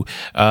 who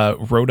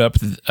wrote up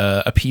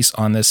a piece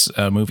on this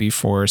movie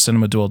for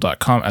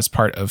cinemaduel.com as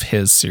part of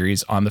his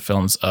series on the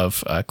films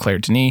of Claire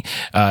Denis.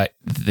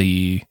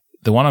 The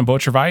one on Beau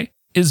Travail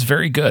is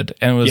very good,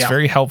 and it was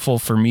very helpful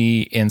for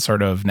me in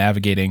sort of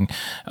navigating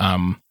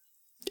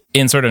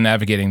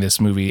this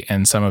movie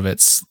and some of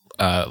its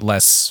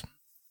less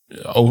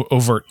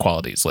overt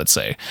qualities, let's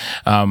say.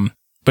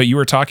 But you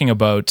were talking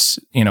about,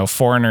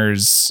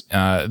 foreigners,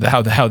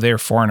 how they're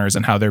foreigners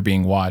and how they're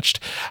being watched.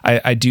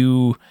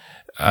 That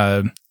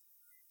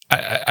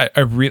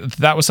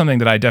was something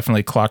that I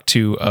definitely clocked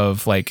to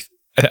of like,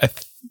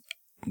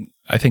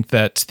 I think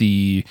that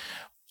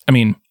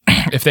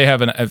if they have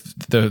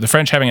the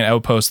French having an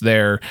outpost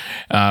there,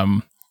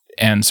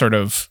 and sort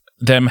of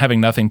them having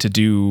nothing to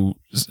do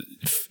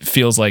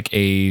feels like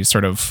a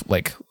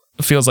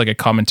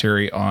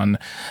commentary on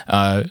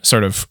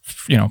sort of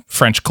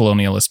French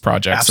colonialist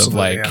projects.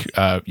 Absolutely,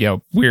 of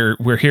like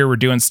we're here, we're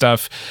doing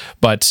stuff,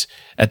 but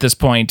at this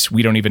point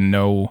we don't even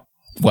know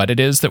what it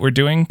is that we're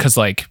doing, because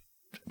like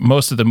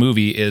most of the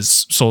movie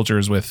is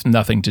soldiers with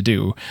nothing to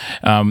do,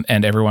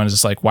 and everyone is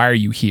just like, why are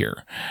you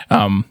here?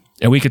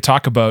 And we could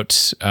talk about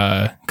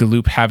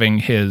Galoob having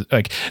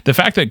the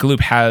fact that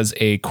Galoob has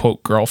a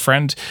quote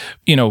girlfriend,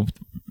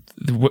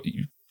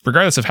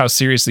 regardless of how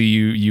seriously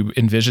you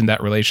envision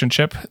that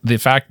relationship,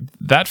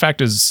 that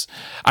fact is,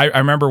 I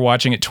remember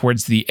watching it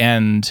towards the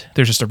end.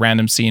 There's just a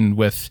random scene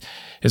with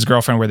his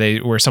girlfriend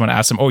where someone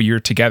asks him, "Oh, you're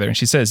together?" And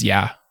she says,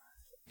 "Yeah."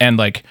 And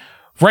like,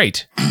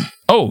 right.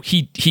 Oh,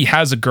 he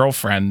has a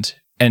girlfriend,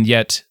 and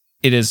yet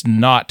it is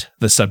not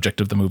the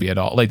subject of the movie at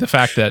all. Like the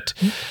fact that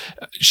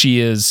she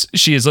is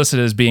listed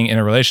as being in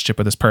a relationship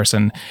with this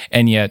person,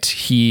 and yet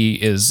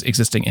he is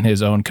existing in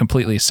his own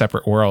completely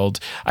separate world,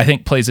 I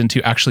think plays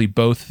into actually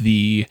both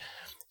the,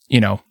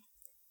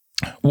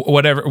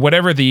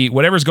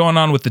 whatever's going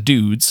on with the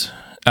dudes,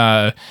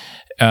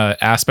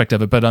 aspect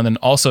of it, but then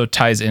also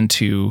ties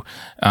into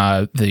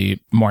the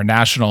more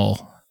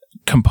national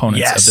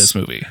components of this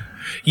movie.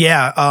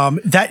 Yeah.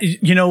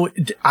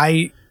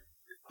 I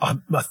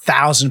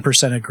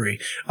 1,000% agree.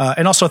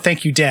 And also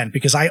thank you, Dan,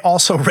 because I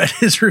also read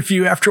his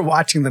review after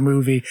watching the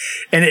movie,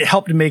 and it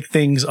helped to make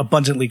things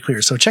abundantly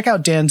clear. So check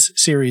out Dan's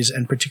series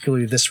and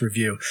particularly this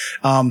review.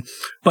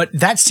 But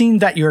that scene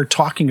that you're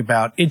talking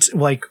about, it's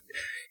like,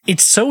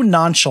 it's so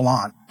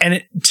nonchalant.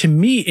 And to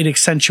me, it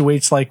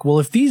accentuates like, well,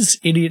 if these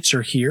idiots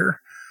are here,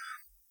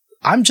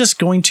 I'm just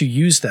going to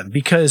use them,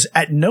 because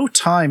at no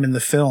time in the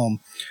film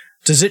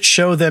does it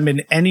show them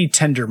in any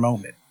tender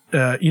moment.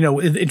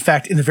 In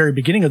fact, in the very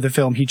beginning of the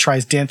film, he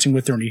tries dancing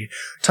with her and he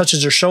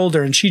touches her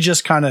shoulder and she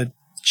just kind of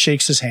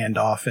shakes his hand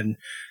off and,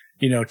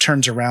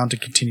 turns around to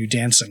continue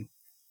dancing.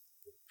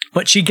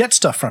 But she gets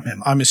stuff from him.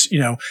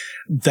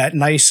 The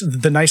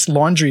nice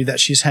laundry that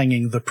she's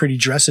hanging, the pretty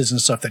dresses and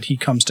stuff that he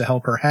comes to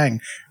help her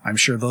hang. I'm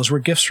sure those were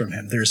gifts from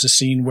him. There's a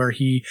scene where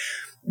he,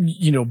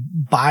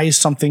 buys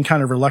something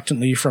kind of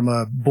reluctantly from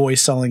a boy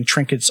selling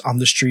trinkets on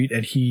the street,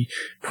 and he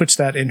puts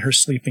that in her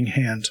sleeping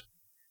hand.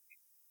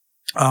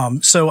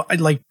 So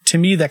to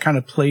me, that kind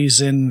of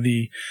plays in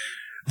the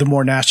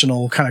more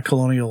national kind of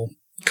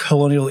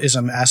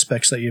colonialism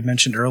aspects that you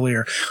mentioned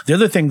earlier. The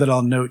other thing that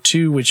I'll note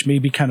too, which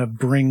maybe kind of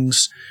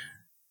brings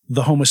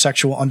the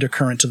homosexual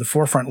undercurrent to the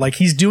forefront, like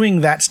he's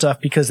doing that stuff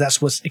because that's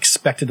what's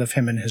expected of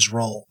him in his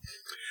role.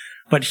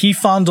 But he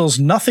fondles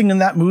nothing in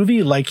that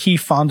movie like he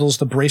fondles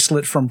the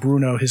bracelet from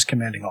Bruno, his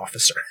commanding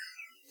officer.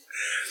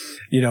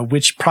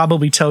 Which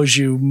probably tells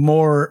you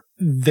more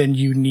than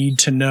you need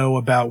to know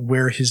about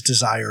where his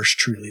desires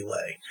truly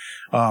lay.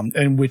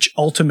 And which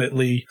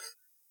ultimately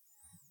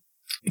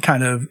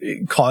kind of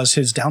cause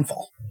his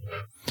downfall.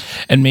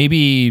 And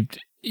maybe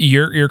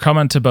your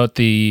comment about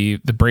the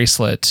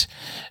bracelet,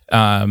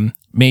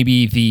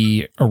 maybe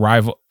the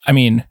arrival. I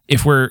mean,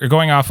 if we're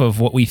going off of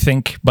what we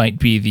think might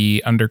be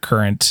the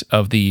undercurrent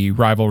of the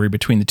rivalry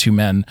between the two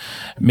men,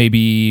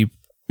 maybe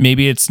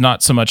it's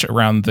not so much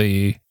around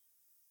the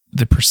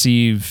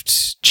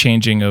perceived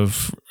changing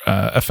of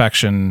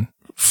affection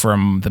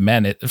from the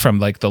men, from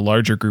like the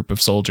larger group of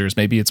soldiers.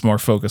 Maybe it's more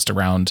focused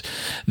around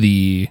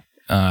the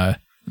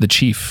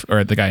chief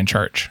or the guy in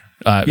charge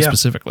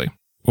specifically.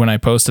 When I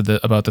posted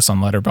about this on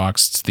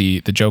Letterboxd,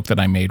 the joke that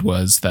I made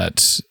was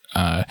that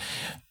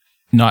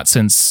not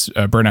since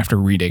Burn After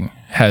Reading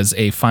has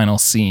a final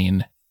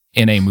scene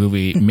in a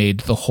movie made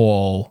the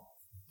whole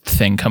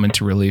thing come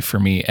into relief for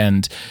me.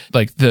 And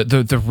like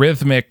the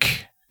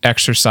rhythmic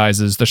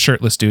exercises, the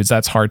shirtless dudes,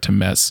 that's hard to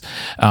miss.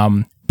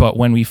 But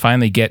when we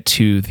finally get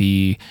to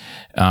the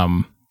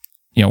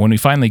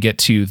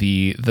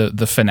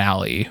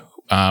finale,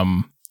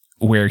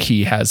 where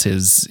he has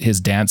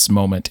his dance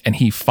moment and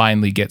he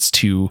finally gets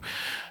to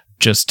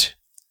just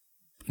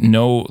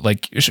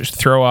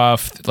throw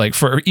off, like,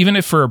 for even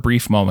if for a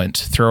brief moment,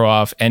 throw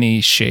off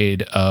any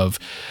shade of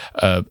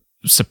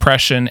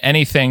suppression,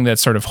 anything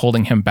that's sort of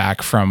holding him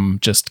back from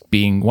just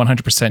being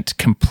 100%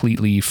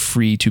 completely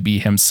free to be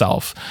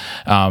himself.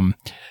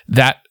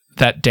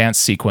 That dance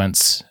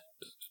sequence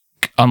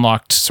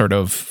unlocked sort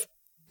of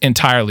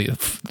entirely,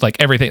 like,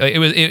 everything. Like,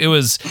 it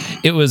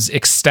was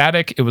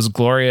ecstatic, it was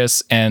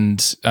glorious,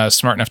 and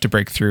smart enough to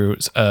break through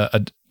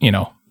a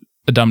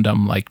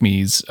dum-dum like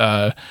me's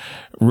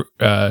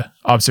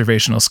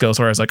observational skills,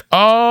 where I was like,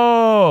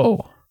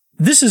 oh,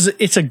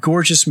 it's a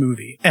gorgeous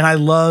movie, and I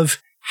love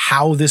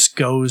how this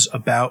goes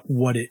about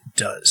what it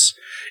does.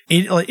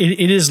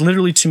 It is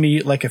literally, to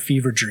me, like a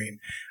fever dream.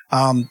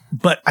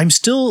 But I'm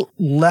still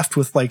left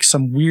with like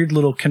some weird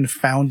little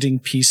confounding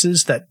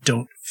pieces that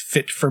don't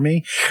fit for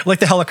me. Like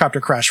the helicopter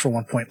crash, for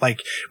one point,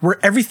 like where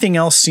everything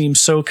else seems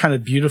so kind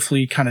of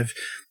beautifully kind of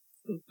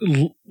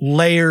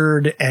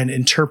layered and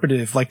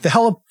interpretive. Like the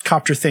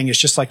helicopter thing is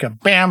just like a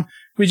bam,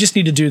 we just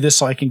need to do this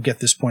so I can get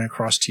this point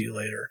across to you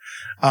later.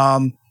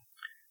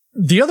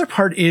 The other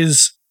part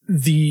is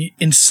the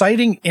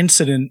inciting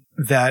incident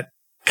that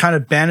kind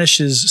of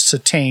banishes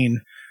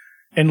Satine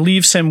and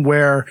leaves him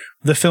where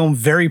the film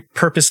very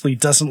purposely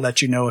doesn't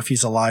let you know if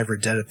he's alive or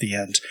dead at the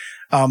end.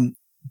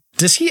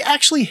 Does he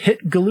actually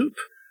hit Galoob?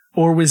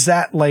 Or was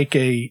that like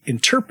a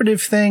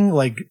interpretive thing?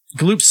 Like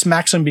Galoob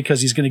smacks him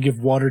because he's going to give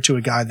water to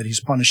a guy that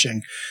he's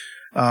punishing.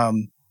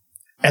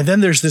 And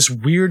then there's this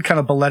weird kind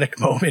of balletic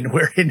moment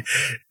where in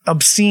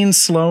obscene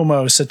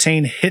slow-mo,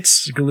 Satine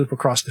hits Galoob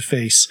across the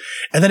face.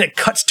 And then it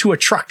cuts to a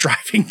truck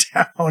driving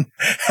down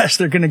as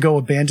they're going to go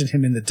abandon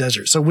him in the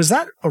desert. So was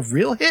that a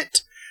real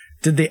hit?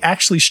 Did they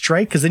actually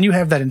strike? Because then you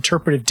have that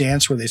interpretive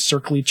dance where they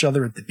circle each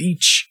other at the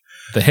beach.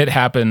 The hit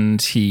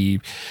happened.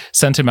 He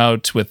sent him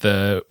out with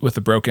the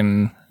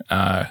broken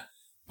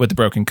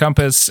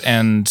compass,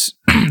 and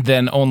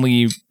then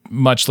only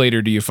much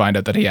later do you find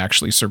out that he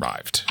actually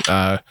survived.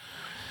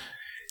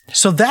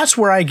 So that's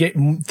where I get,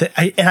 and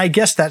I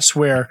guess that's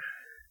where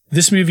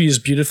this movie is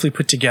beautifully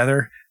put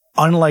together.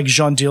 Unlike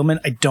Jeanne Dielman,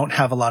 I don't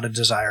have a lot of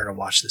desire to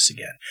watch this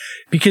again,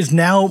 because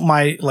now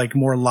my like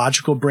more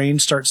logical brain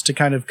starts to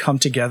kind of come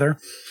together.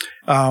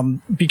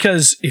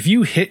 Because if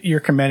you hit your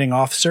commanding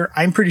officer,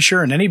 I'm pretty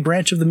sure in any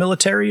branch of the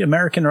military,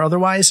 American or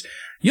otherwise,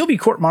 you'll be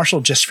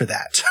court-martialed just for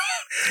that.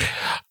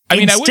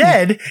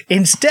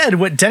 Instead,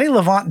 what Denny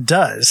Levant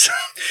does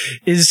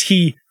is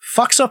he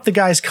fucks up the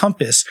guy's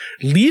compass,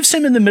 leaves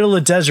him in the middle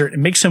of the desert,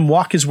 and makes him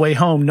walk his way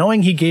home,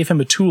 knowing he gave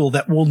him a tool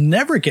that will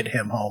never get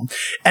him home,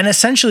 and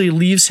essentially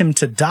leaves him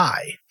to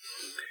die.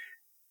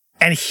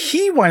 And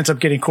he winds up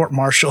getting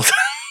court-martialed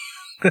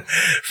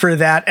for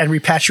that and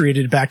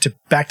repatriated back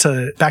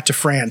to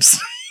France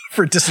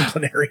for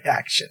disciplinary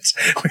actions.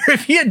 Where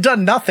if he had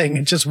done nothing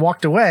and just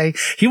walked away,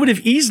 he would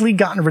have easily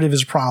gotten rid of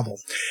his problem.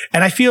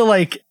 And I feel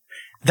like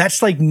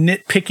that's like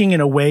nitpicking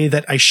in a way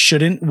that I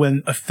shouldn't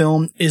when a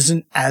film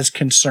isn't as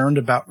concerned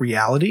about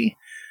reality.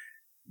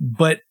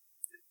 But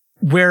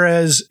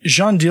whereas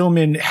Jeanne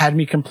Dielman had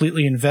me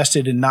completely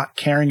invested in not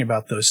caring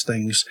about those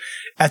things,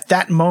 at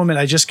that moment,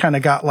 I just kind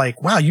of got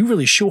like, wow, you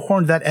really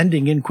shoehorned that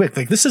ending in quick.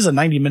 Like, this is a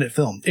 90-minute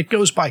film. It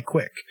goes by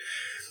quick.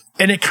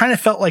 And it kind of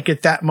felt like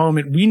at that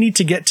moment, we need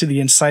to get to the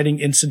inciting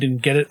incident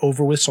and get it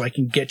over with so I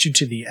can get you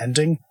to the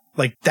ending.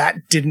 Like, that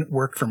didn't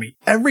work for me.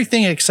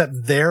 Everything except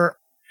there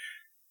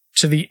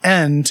to the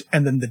end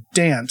and then the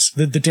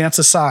dance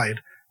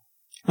aside,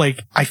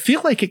 like, I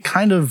feel like it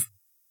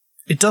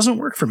doesn't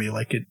work for me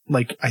like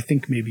I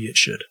think maybe it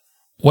should.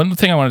 One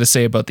thing I wanted to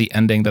say about the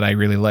ending that I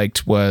really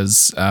liked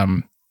was,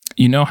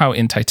 you know how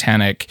in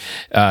Titanic,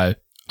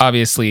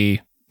 obviously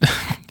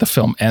the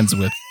film ends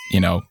with,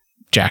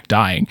 Jack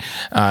dying.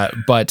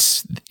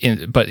 But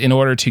in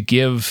order to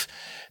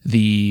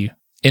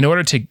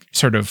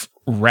sort of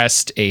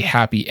wrest a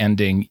happy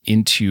ending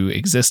into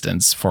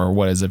existence for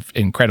what is an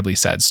incredibly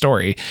sad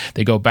story,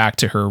 they go back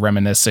to her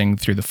reminiscing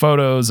through the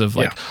photos of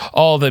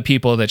all the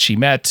people that she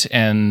met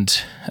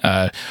and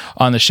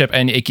on the ship,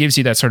 and it gives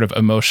you that sort of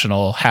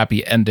emotional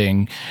happy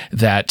ending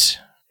that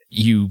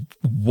you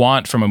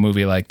want from a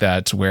movie like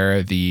that,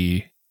 where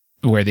the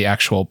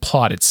actual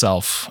plot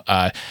itself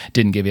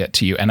didn't give it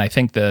to you. And I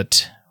think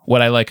that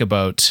what I like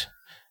about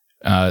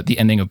the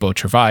ending of Beau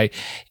Travail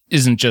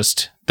isn't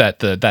just that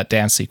that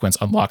dance sequence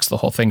unlocks the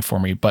whole thing for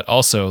me, but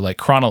also like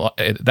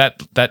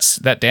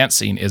that dance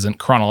scene isn't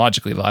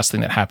chronologically the last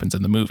thing that happens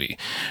in the movie,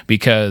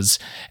 because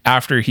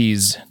after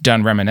he's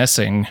done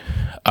reminiscing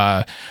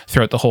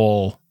throughout the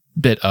whole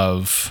bit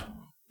of,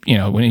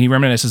 when he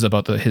reminisces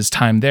about his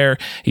time there,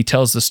 he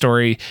tells the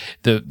story,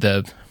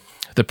 the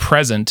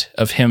present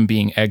of him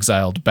being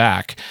exiled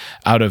back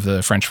out of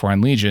the French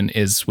Foreign Legion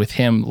is with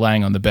him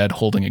lying on the bed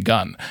holding a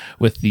gun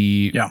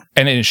and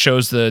it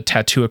shows the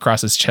tattoo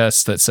across his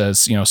chest that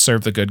says,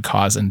 serve the good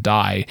cause and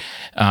die,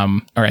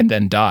 and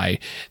then die.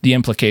 The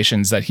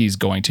implications that he's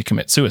going to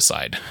commit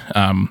suicide,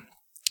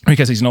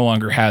 because he's no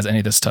longer has any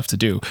of this stuff to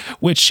do,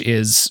 which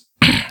is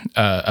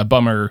a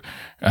bummer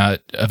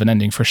of an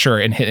ending for sure.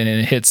 And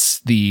it hits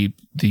the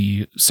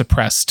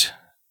suppressed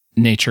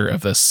nature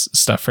of this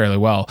stuff fairly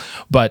well,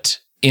 but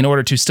in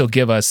order to still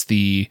give us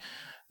the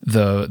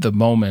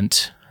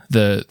moment,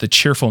 the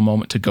cheerful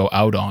moment to go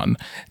out on,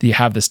 you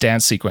have this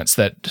dance sequence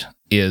that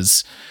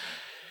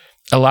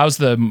allows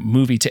the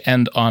movie to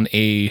end on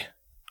a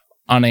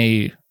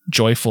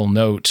joyful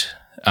note,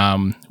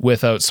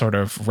 without sort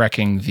of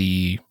wrecking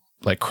the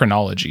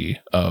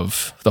chronology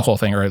of the whole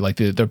thing, or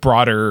the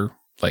broader.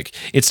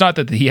 It's not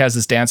that he has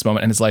this dance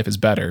moment and his life is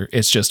better.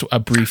 It's just a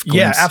brief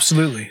glimpse. Yeah,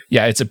 absolutely.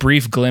 Yeah, it's a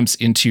brief glimpse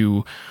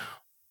into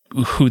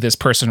who this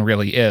person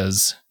really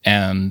is,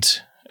 and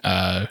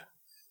that.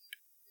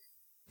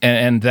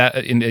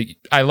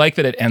 I like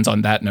that it ends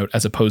on that note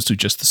as opposed to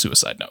just the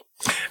suicide note.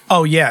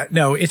 Oh yeah,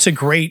 no, it's a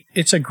great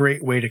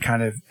way to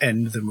kind of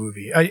end the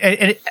movie,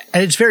 and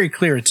it's very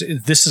clear.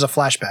 This is a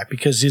flashback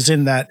because he's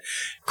in that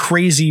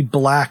crazy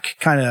black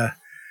kind of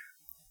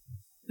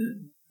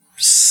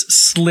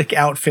slick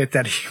outfit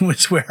that he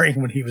was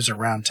wearing when he was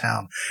around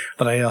town,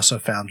 that I also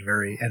found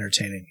very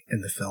entertaining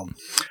in the film.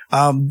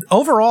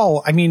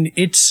 Overall, I mean,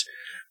 it's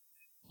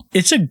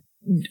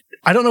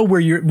I don't know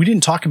where we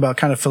didn't talk about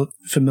kind of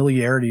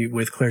familiarity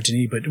with Claire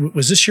Denis, but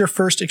was this your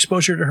first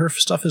exposure to her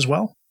stuff as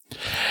well?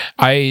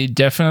 I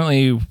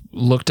definitely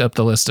looked up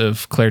the list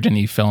of Claire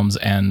Denis films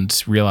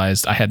and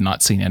realized I had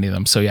not seen any of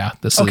them. So yeah,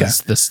 that's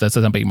going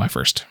to be my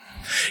first.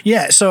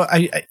 Yeah. So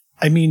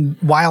I mean,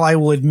 while I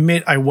will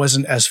admit I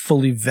wasn't as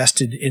fully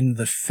vested in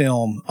the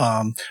film,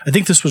 I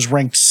think this was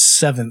ranked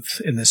 7th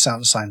in the Sound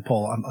and Sign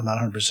poll. I'm not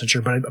 100%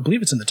 sure, but I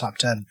believe it's in the top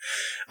 10.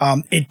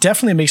 It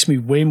definitely makes me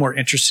way more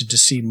interested to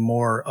see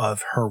more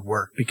of her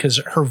work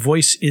because her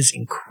voice is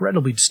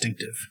incredibly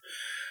distinctive.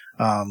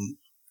 And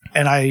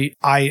I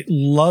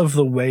love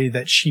the way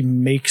that she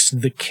makes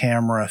the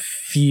camera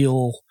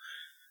feel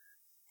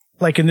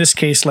like, in this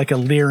case, like a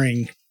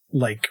leering,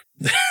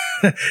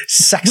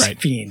 sex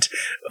fiend.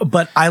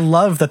 But I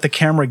love that the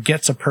camera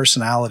gets a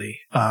personality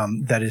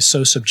that is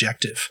so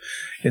subjective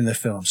in the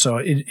film. So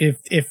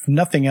if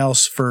nothing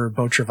else for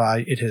Beau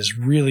Travail, it has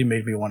really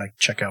made me want to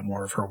check out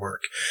more of her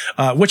work,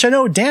 which I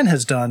know Dan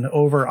has done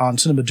over on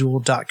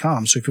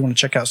cinemaduel.com. So if you want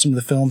to check out some of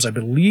the films, I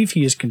believe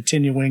he is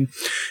continuing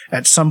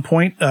at some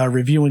point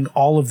reviewing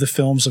all of the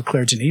films of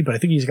Claire Denis, but I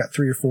think he's got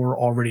 3 or 4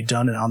 already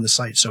done and on the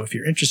site. So if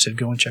you're interested,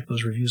 go and check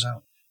those reviews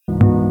out.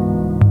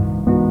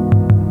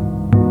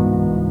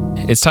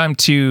 It's time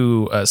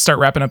to start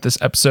wrapping up this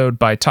episode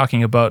by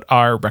talking about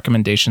our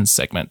recommendations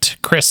segment.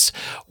 Chris,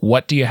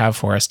 what do you have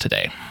for us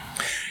today?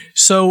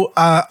 So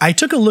I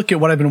took a look at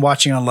what I've been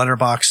watching on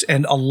Letterboxd,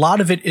 and a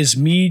lot of it is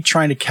me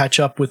trying to catch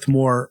up with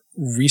more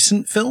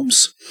recent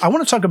films. I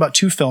want to talk about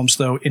 2 films,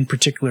 though, in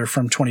particular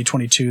from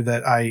 2022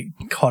 that I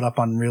caught up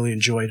on and really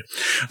enjoyed.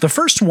 The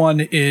first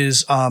one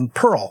is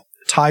Pearl,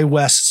 Ti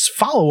West's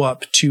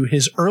follow-up to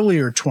his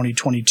earlier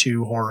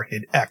 2022 horror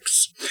hit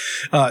X.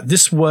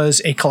 This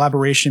was a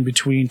collaboration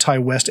between Ti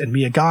West and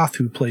Mia Goth,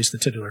 who plays the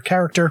titular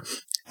character,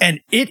 and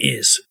it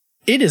is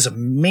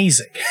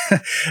amazing.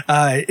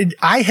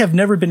 I have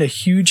never been a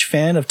huge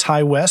fan of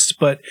Ti West,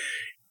 but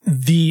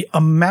the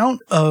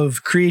amount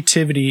of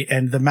creativity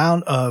and the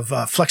amount of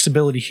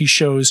flexibility he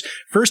shows,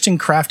 first in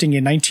crafting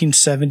a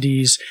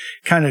 1970s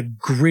kind of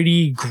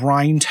gritty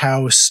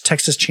grindhouse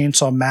Texas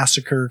Chainsaw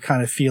Massacre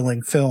kind of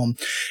feeling film,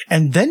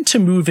 and then to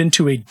move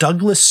into a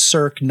Douglas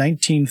Sirk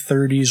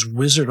 1930s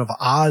Wizard of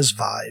Oz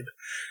vibe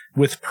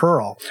with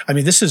Pearl. I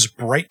mean, this is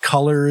bright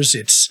colors.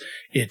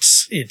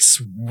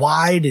 It's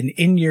wide and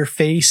in your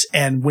face.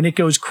 And when it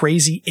goes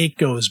crazy, it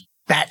goes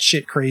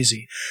batshit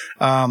crazy.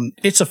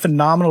 It's a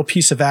phenomenal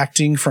piece of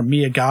acting from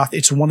Mia Goth.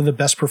 It's one of the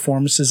best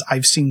performances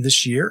I've seen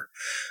this year.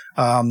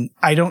 I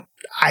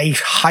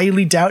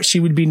highly doubt she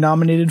would be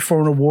nominated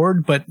for an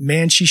award, but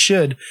man, she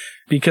should,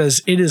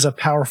 because it is a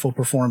powerful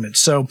performance.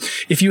 So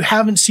if you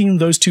haven't seen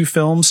those 2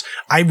 films,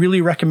 I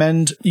really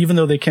recommend, even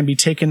though they can be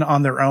taken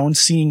on their own,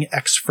 seeing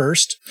X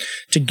first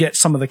to get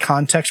some of the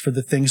context for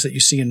the things that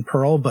you see in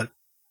Pearl. But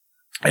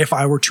if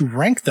I were to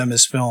rank them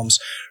as films,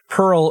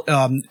 Pearl,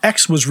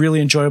 X was really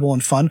enjoyable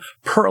and fun.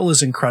 Pearl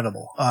is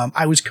incredible.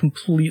 I was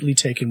completely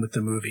taken with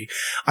the movie.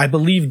 I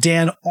believe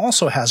Dan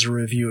also has a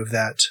review of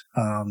that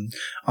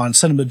on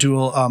Cinema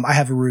Duel. I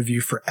have a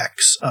review for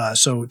X,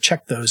 so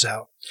check those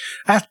out.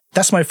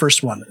 That's my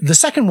first one. The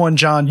second one,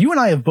 John, you and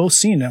I have both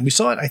seen, and we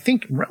saw it, I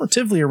think,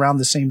 relatively around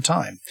the same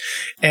time.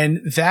 And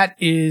that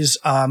is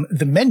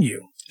The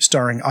Menu,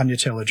 starring Anya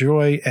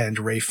Taylor-Joy and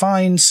Ralph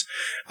Fiennes.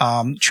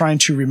 Trying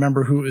to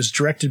remember who it was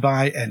directed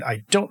by, and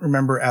I don't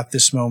remember at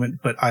this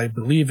moment, but I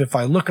believe if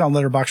I look on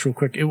Letterboxd real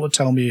quick, it will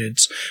tell me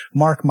it's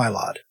Mark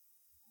Mylod.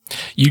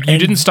 You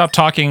didn't stop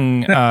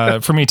talking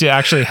for me to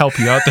actually help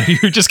you out there.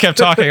 You just kept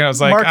talking. I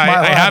was like,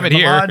 I have it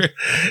here.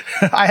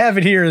 I have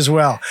it here as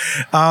well.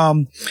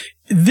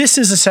 This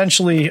is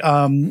essentially,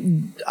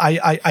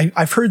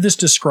 I've heard this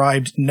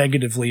described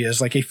negatively as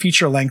like a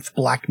feature-length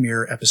Black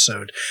Mirror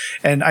episode.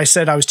 And I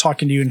said I was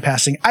talking to you in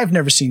passing. I've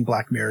never seen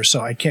Black Mirror,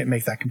 so I can't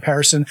make that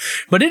comparison.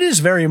 But it is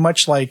very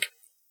much like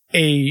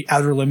a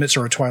Outer Limits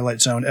or a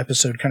Twilight Zone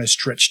episode kind of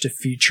stretched to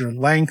feature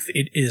length.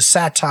 It is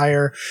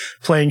satire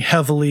playing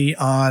heavily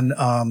on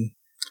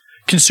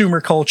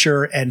consumer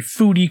culture and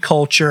foodie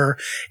culture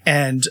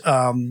and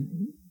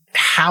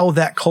how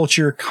that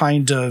culture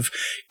kind of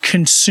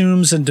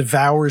consumes and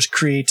devours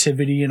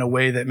creativity in a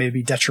way that may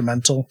be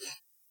detrimental.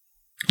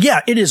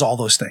 Yeah, it is all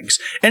those things.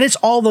 And it's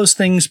all those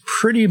things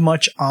pretty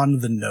much on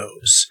the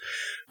nose.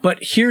 But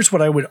here's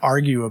what I would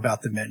argue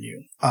about The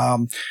Menu.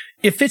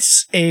 If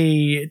it's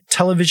a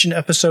television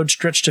episode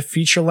stretched to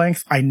feature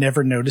length, I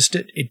never noticed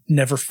it. It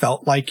never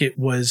felt like it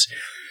was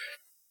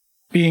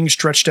being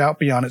stretched out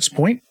beyond its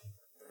point.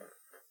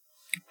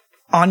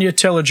 Anya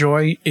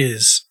Taylor-Joy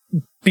is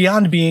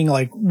beyond being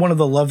like one of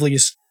the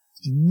loveliest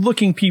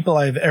looking people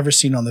I've ever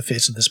seen on the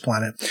face of this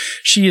planet.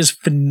 She is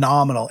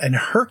phenomenal, and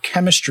her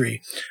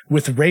chemistry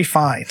with Ralph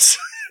Fiennes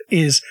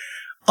is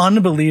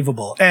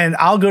unbelievable. And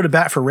I'll go to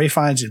bat for Ralph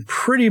Fiennes in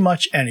pretty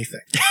much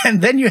anything.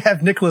 And then you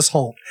have Nicholas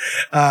Hoult,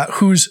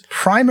 whose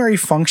primary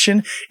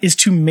function is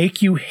to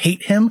make you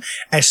hate him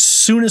as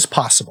soon as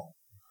possible.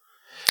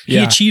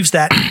 Yeah. He achieves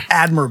that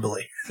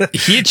admirably.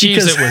 He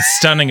achieves it with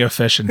stunning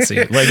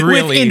efficiency. Like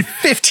really. In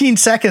 15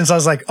 seconds, I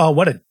was like, oh,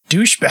 what a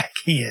douchebag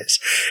he is.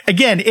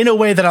 Again, in a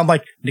way that I'm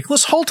like,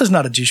 Nicholas Hoult is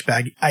not a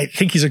douchebag. I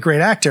think he's a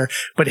great actor,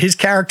 but his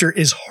character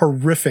is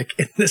horrific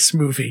in this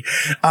movie.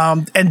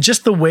 And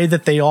just the way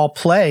that they all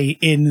play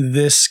in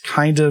this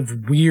kind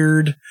of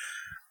weird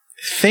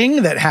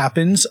thing that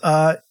happens,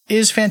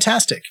 is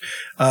fantastic.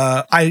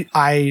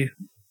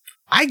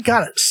 I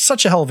got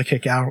such a hell of a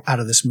kick out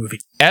of this movie.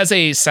 As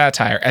a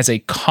satire, as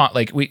a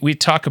like we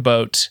talk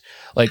about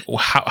like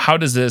how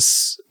does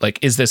this, like,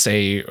 is this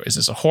a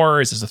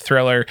horror? Is this a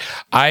thriller?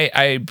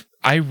 I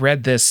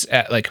read this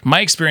at, like, my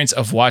experience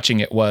of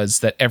watching it was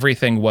that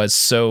everything was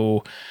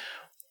so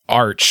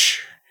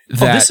arch.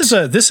 This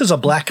is a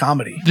black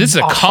comedy. This is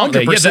a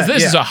comedy. Yeah,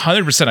 this is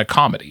 100% a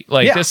comedy.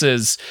 Like this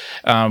is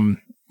and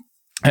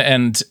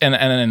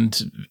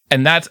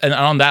that's, and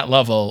on that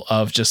level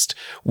of just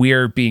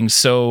we're being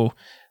so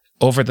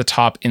over the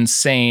top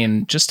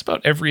insane just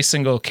about every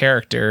single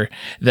character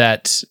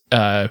that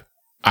I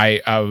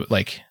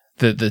like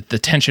the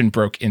tension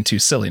broke into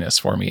silliness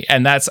for me,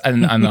 and that's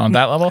and on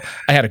that level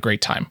I had a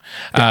great time.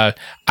 I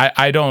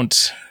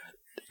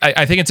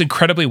think it's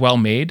incredibly well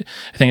made.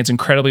 I think it's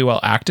incredibly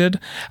well acted.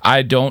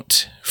 I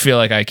don't feel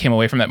like I came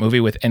away from that movie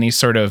with any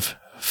sort of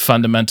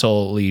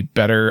fundamentally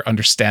better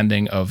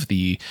understanding of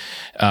the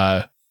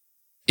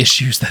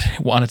issues that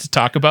I wanted to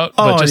talk about.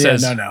 Oh, but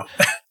just no.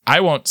 I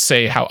won't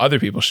say how other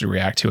people should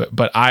react to it,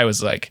 but I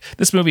was like,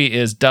 this movie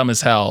is dumb as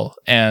hell,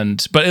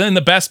 but in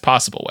the best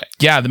possible way.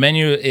 Yeah, The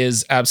Menu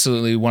is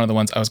absolutely one of the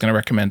ones I was going to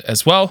recommend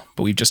as well,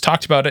 but we've just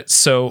talked about it.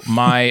 So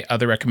my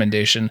other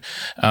recommendation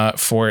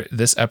for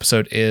this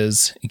episode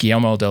is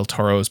Guillermo del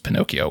Toro's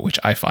Pinocchio, which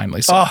I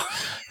finally saw.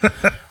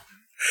 Oh.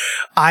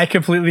 I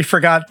completely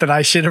forgot that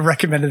I should have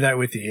recommended that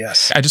with you.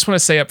 Yes. I just want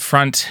to say up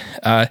front,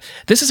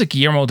 this is a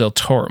Guillermo del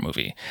Toro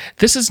movie.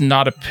 This is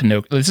not a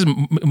Pinocchio.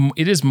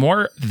 It is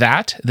more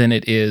that than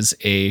it is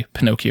a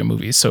Pinocchio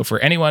movie. So for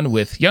anyone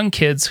with young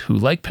kids who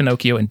like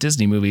Pinocchio and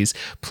Disney movies,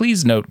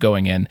 please note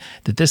going in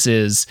that this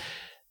is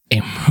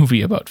a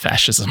movie about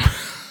fascism.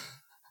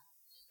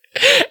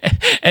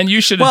 And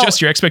you should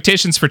adjust your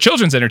expectations for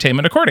children's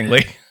entertainment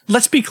accordingly.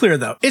 Let's be clear,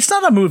 though. It's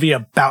not a movie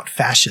about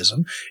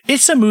fascism.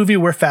 It's a movie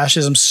where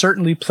fascism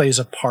certainly plays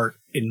a part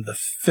in the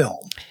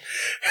film.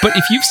 But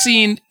if you've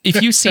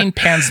seen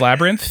Pan's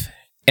Labyrinth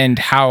and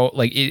how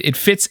like it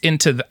fits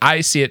into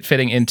I see it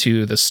fitting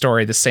into the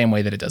story the same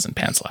way that it does in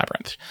Pan's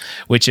Labyrinth,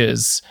 which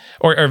is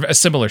or a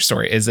similar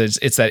story is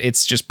it's that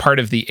it's just part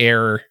of the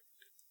air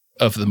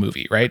of the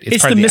movie, right?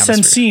 It's the mise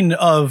en scene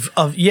of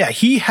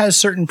he has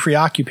certain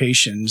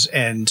preoccupations,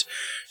 and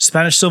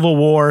Spanish Civil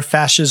War,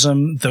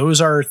 fascism,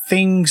 those are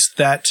things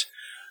that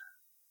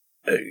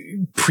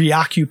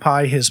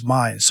preoccupy his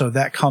mind. So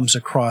that comes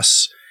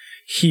across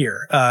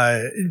here.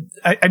 I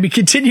mean,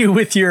 continue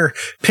with your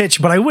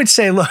pitch, but I would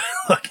say, look,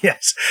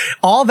 yes,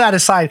 all that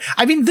aside,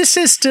 I mean, this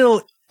is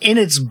still in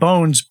its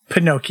bones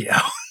Pinocchio.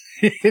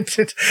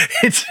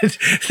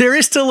 There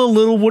is still a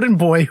little wooden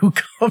boy who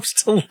comes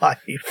to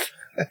life.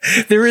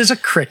 There is a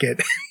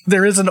cricket.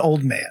 There is an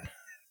old man.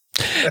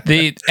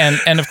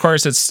 And of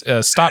course it's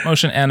stop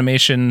motion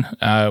animation,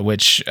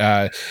 which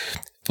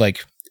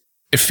like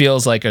it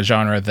feels like a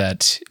genre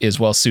that is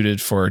well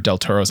suited for Del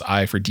Toro's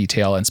eye for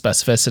detail and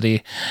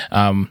specificity.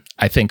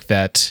 I think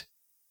that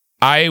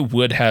I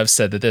would have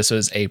said that this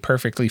was a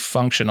perfectly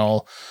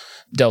functional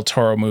Del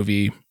Toro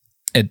movie.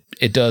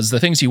 It does the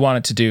things you want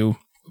it to do,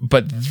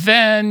 but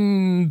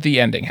then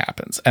the ending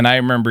happens. And I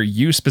remember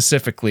you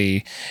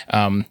specifically,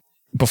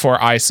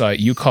 before I saw it,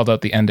 you called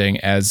out the ending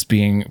as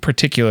being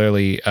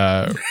particularly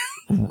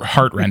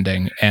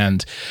heartrending,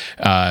 and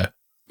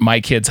my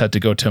kids had to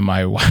go to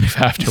my wife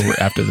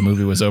after the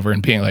movie was over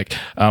and being like,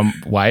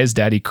 "Why is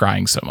Daddy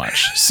crying so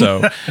much?"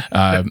 So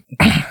I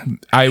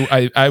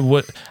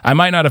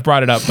might not have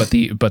brought it up, but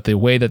the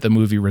way that the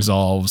movie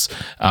resolves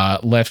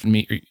left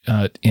me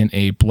in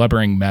a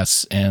blubbering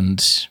mess,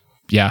 and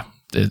yeah,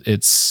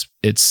 it's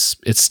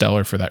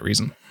stellar for that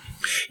reason.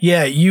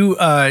 Yeah,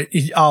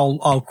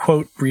 I'll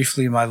quote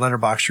briefly my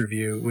Letterboxd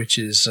review, which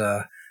is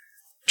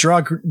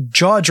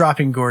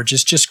jaw-dropping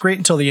gorgeous, just great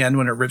until the end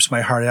when it rips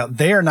my heart out.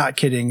 They are not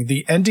kidding.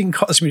 The ending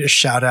caused me to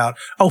shout out,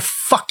 "Oh,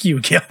 fuck you,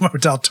 Guillermo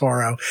del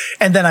Toro,"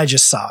 and then I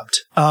just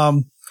sobbed.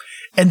 And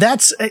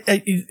that's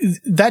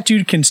that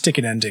dude can stick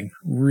an ending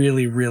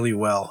really, really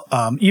well,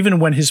 even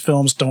when his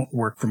films don't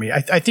work for me.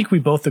 I think we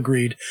both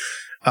agreed.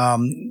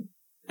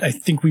 I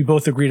think we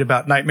both agreed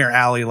about Nightmare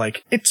Alley.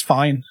 Like, it's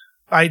fine.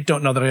 I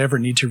don't know that I ever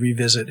need to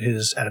revisit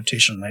his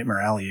adaptation of Nightmare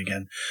Alley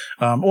again,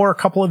 or a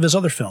couple of his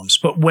other films.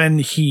 But when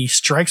he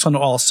strikes on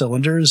all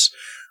cylinders,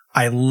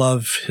 I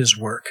love his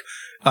work.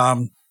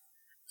 And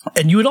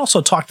you had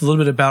also talked a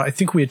little bit about, I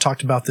think we had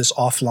talked about this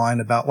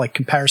offline, about like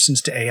comparisons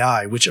to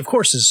AI, which of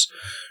course is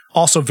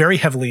also very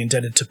heavily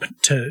indebted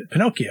to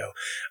Pinocchio.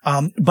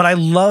 But I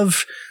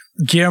love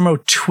Guillermo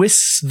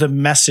twists the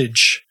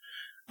message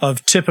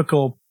of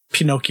typical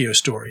Pinocchio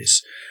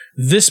stories.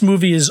 This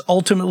movie is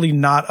ultimately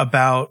not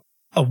about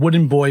a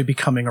wooden boy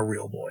becoming a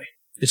real boy.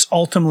 It's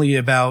ultimately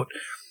about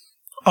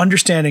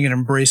understanding and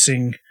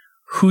embracing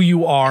who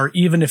you are,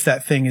 even if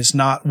that thing is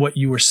not what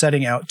you were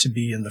setting out to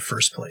be in the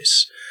first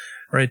place.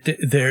 Right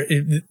there.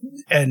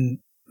 And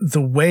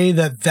the way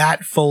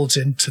that folds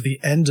into the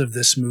end of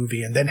this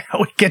movie, and then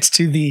how it gets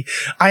to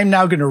I'm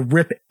now going to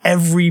rip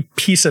every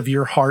piece of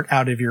your heart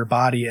out of your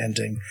body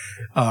ending,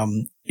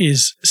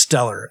 is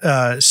stellar.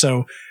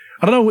 So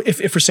I don't know if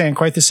we're saying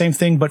quite the same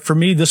thing, but for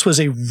me, this was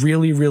a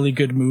really, really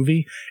good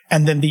movie.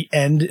 And then the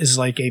end is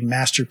like a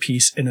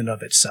masterpiece in and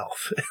of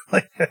itself.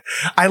 Like,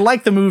 I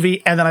like the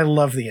movie, and then I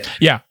love the end.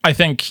 Yeah, I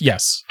think,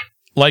 yes.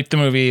 Like the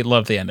movie,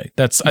 love the ending.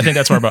 I think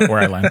that's where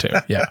I land too.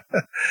 Yeah.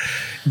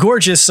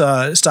 Gorgeous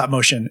stop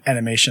motion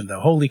animation, though.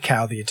 Holy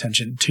cow, the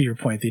attention, to your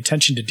point, the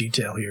attention to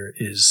detail here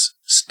is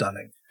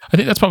stunning. I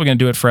think that's probably going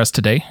to do it for us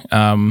today.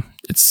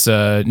 It's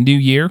a new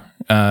year.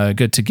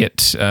 Good to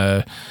get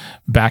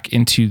back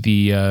into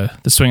the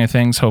swing of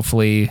things.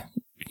 Hopefully,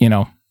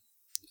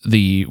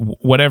 the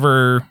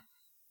whatever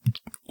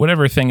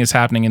thing is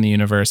happening in the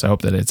universe, I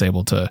hope that it's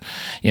able to,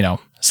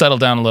 settle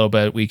down a little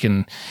bit. We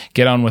can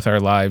get on with our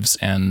lives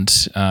and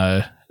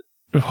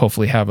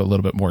hopefully have a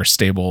little bit more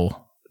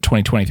stable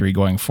 2023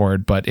 going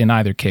forward. But in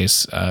either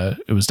case,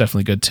 it was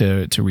definitely good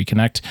to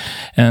reconnect,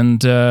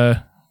 and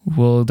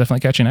we'll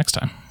definitely catch you next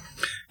time.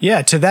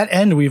 Yeah, to that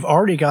end, we've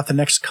already got the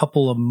next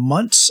couple of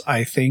months,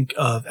 I think,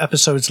 of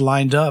episodes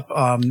lined up,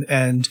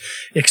 and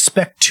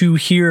expect to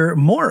hear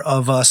more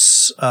of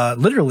us,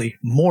 literally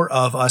more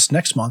of us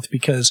next month,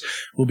 because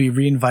we'll be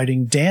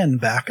reinviting Dan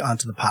back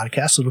onto the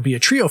podcast. It'll be a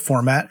trio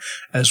format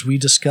as we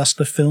discuss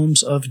the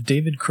films of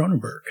David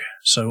Cronenberg.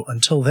 So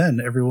until then,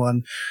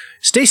 everyone,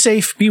 stay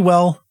safe, be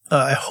well.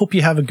 I hope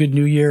you have a good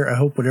new year. I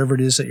hope whatever it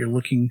is that you're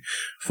looking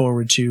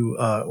forward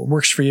to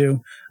works for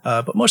you.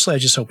 But mostly, I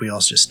just hope we all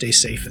just stay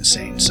safe and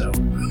sane. So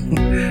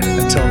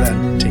until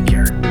then, take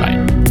care.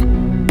 Bye.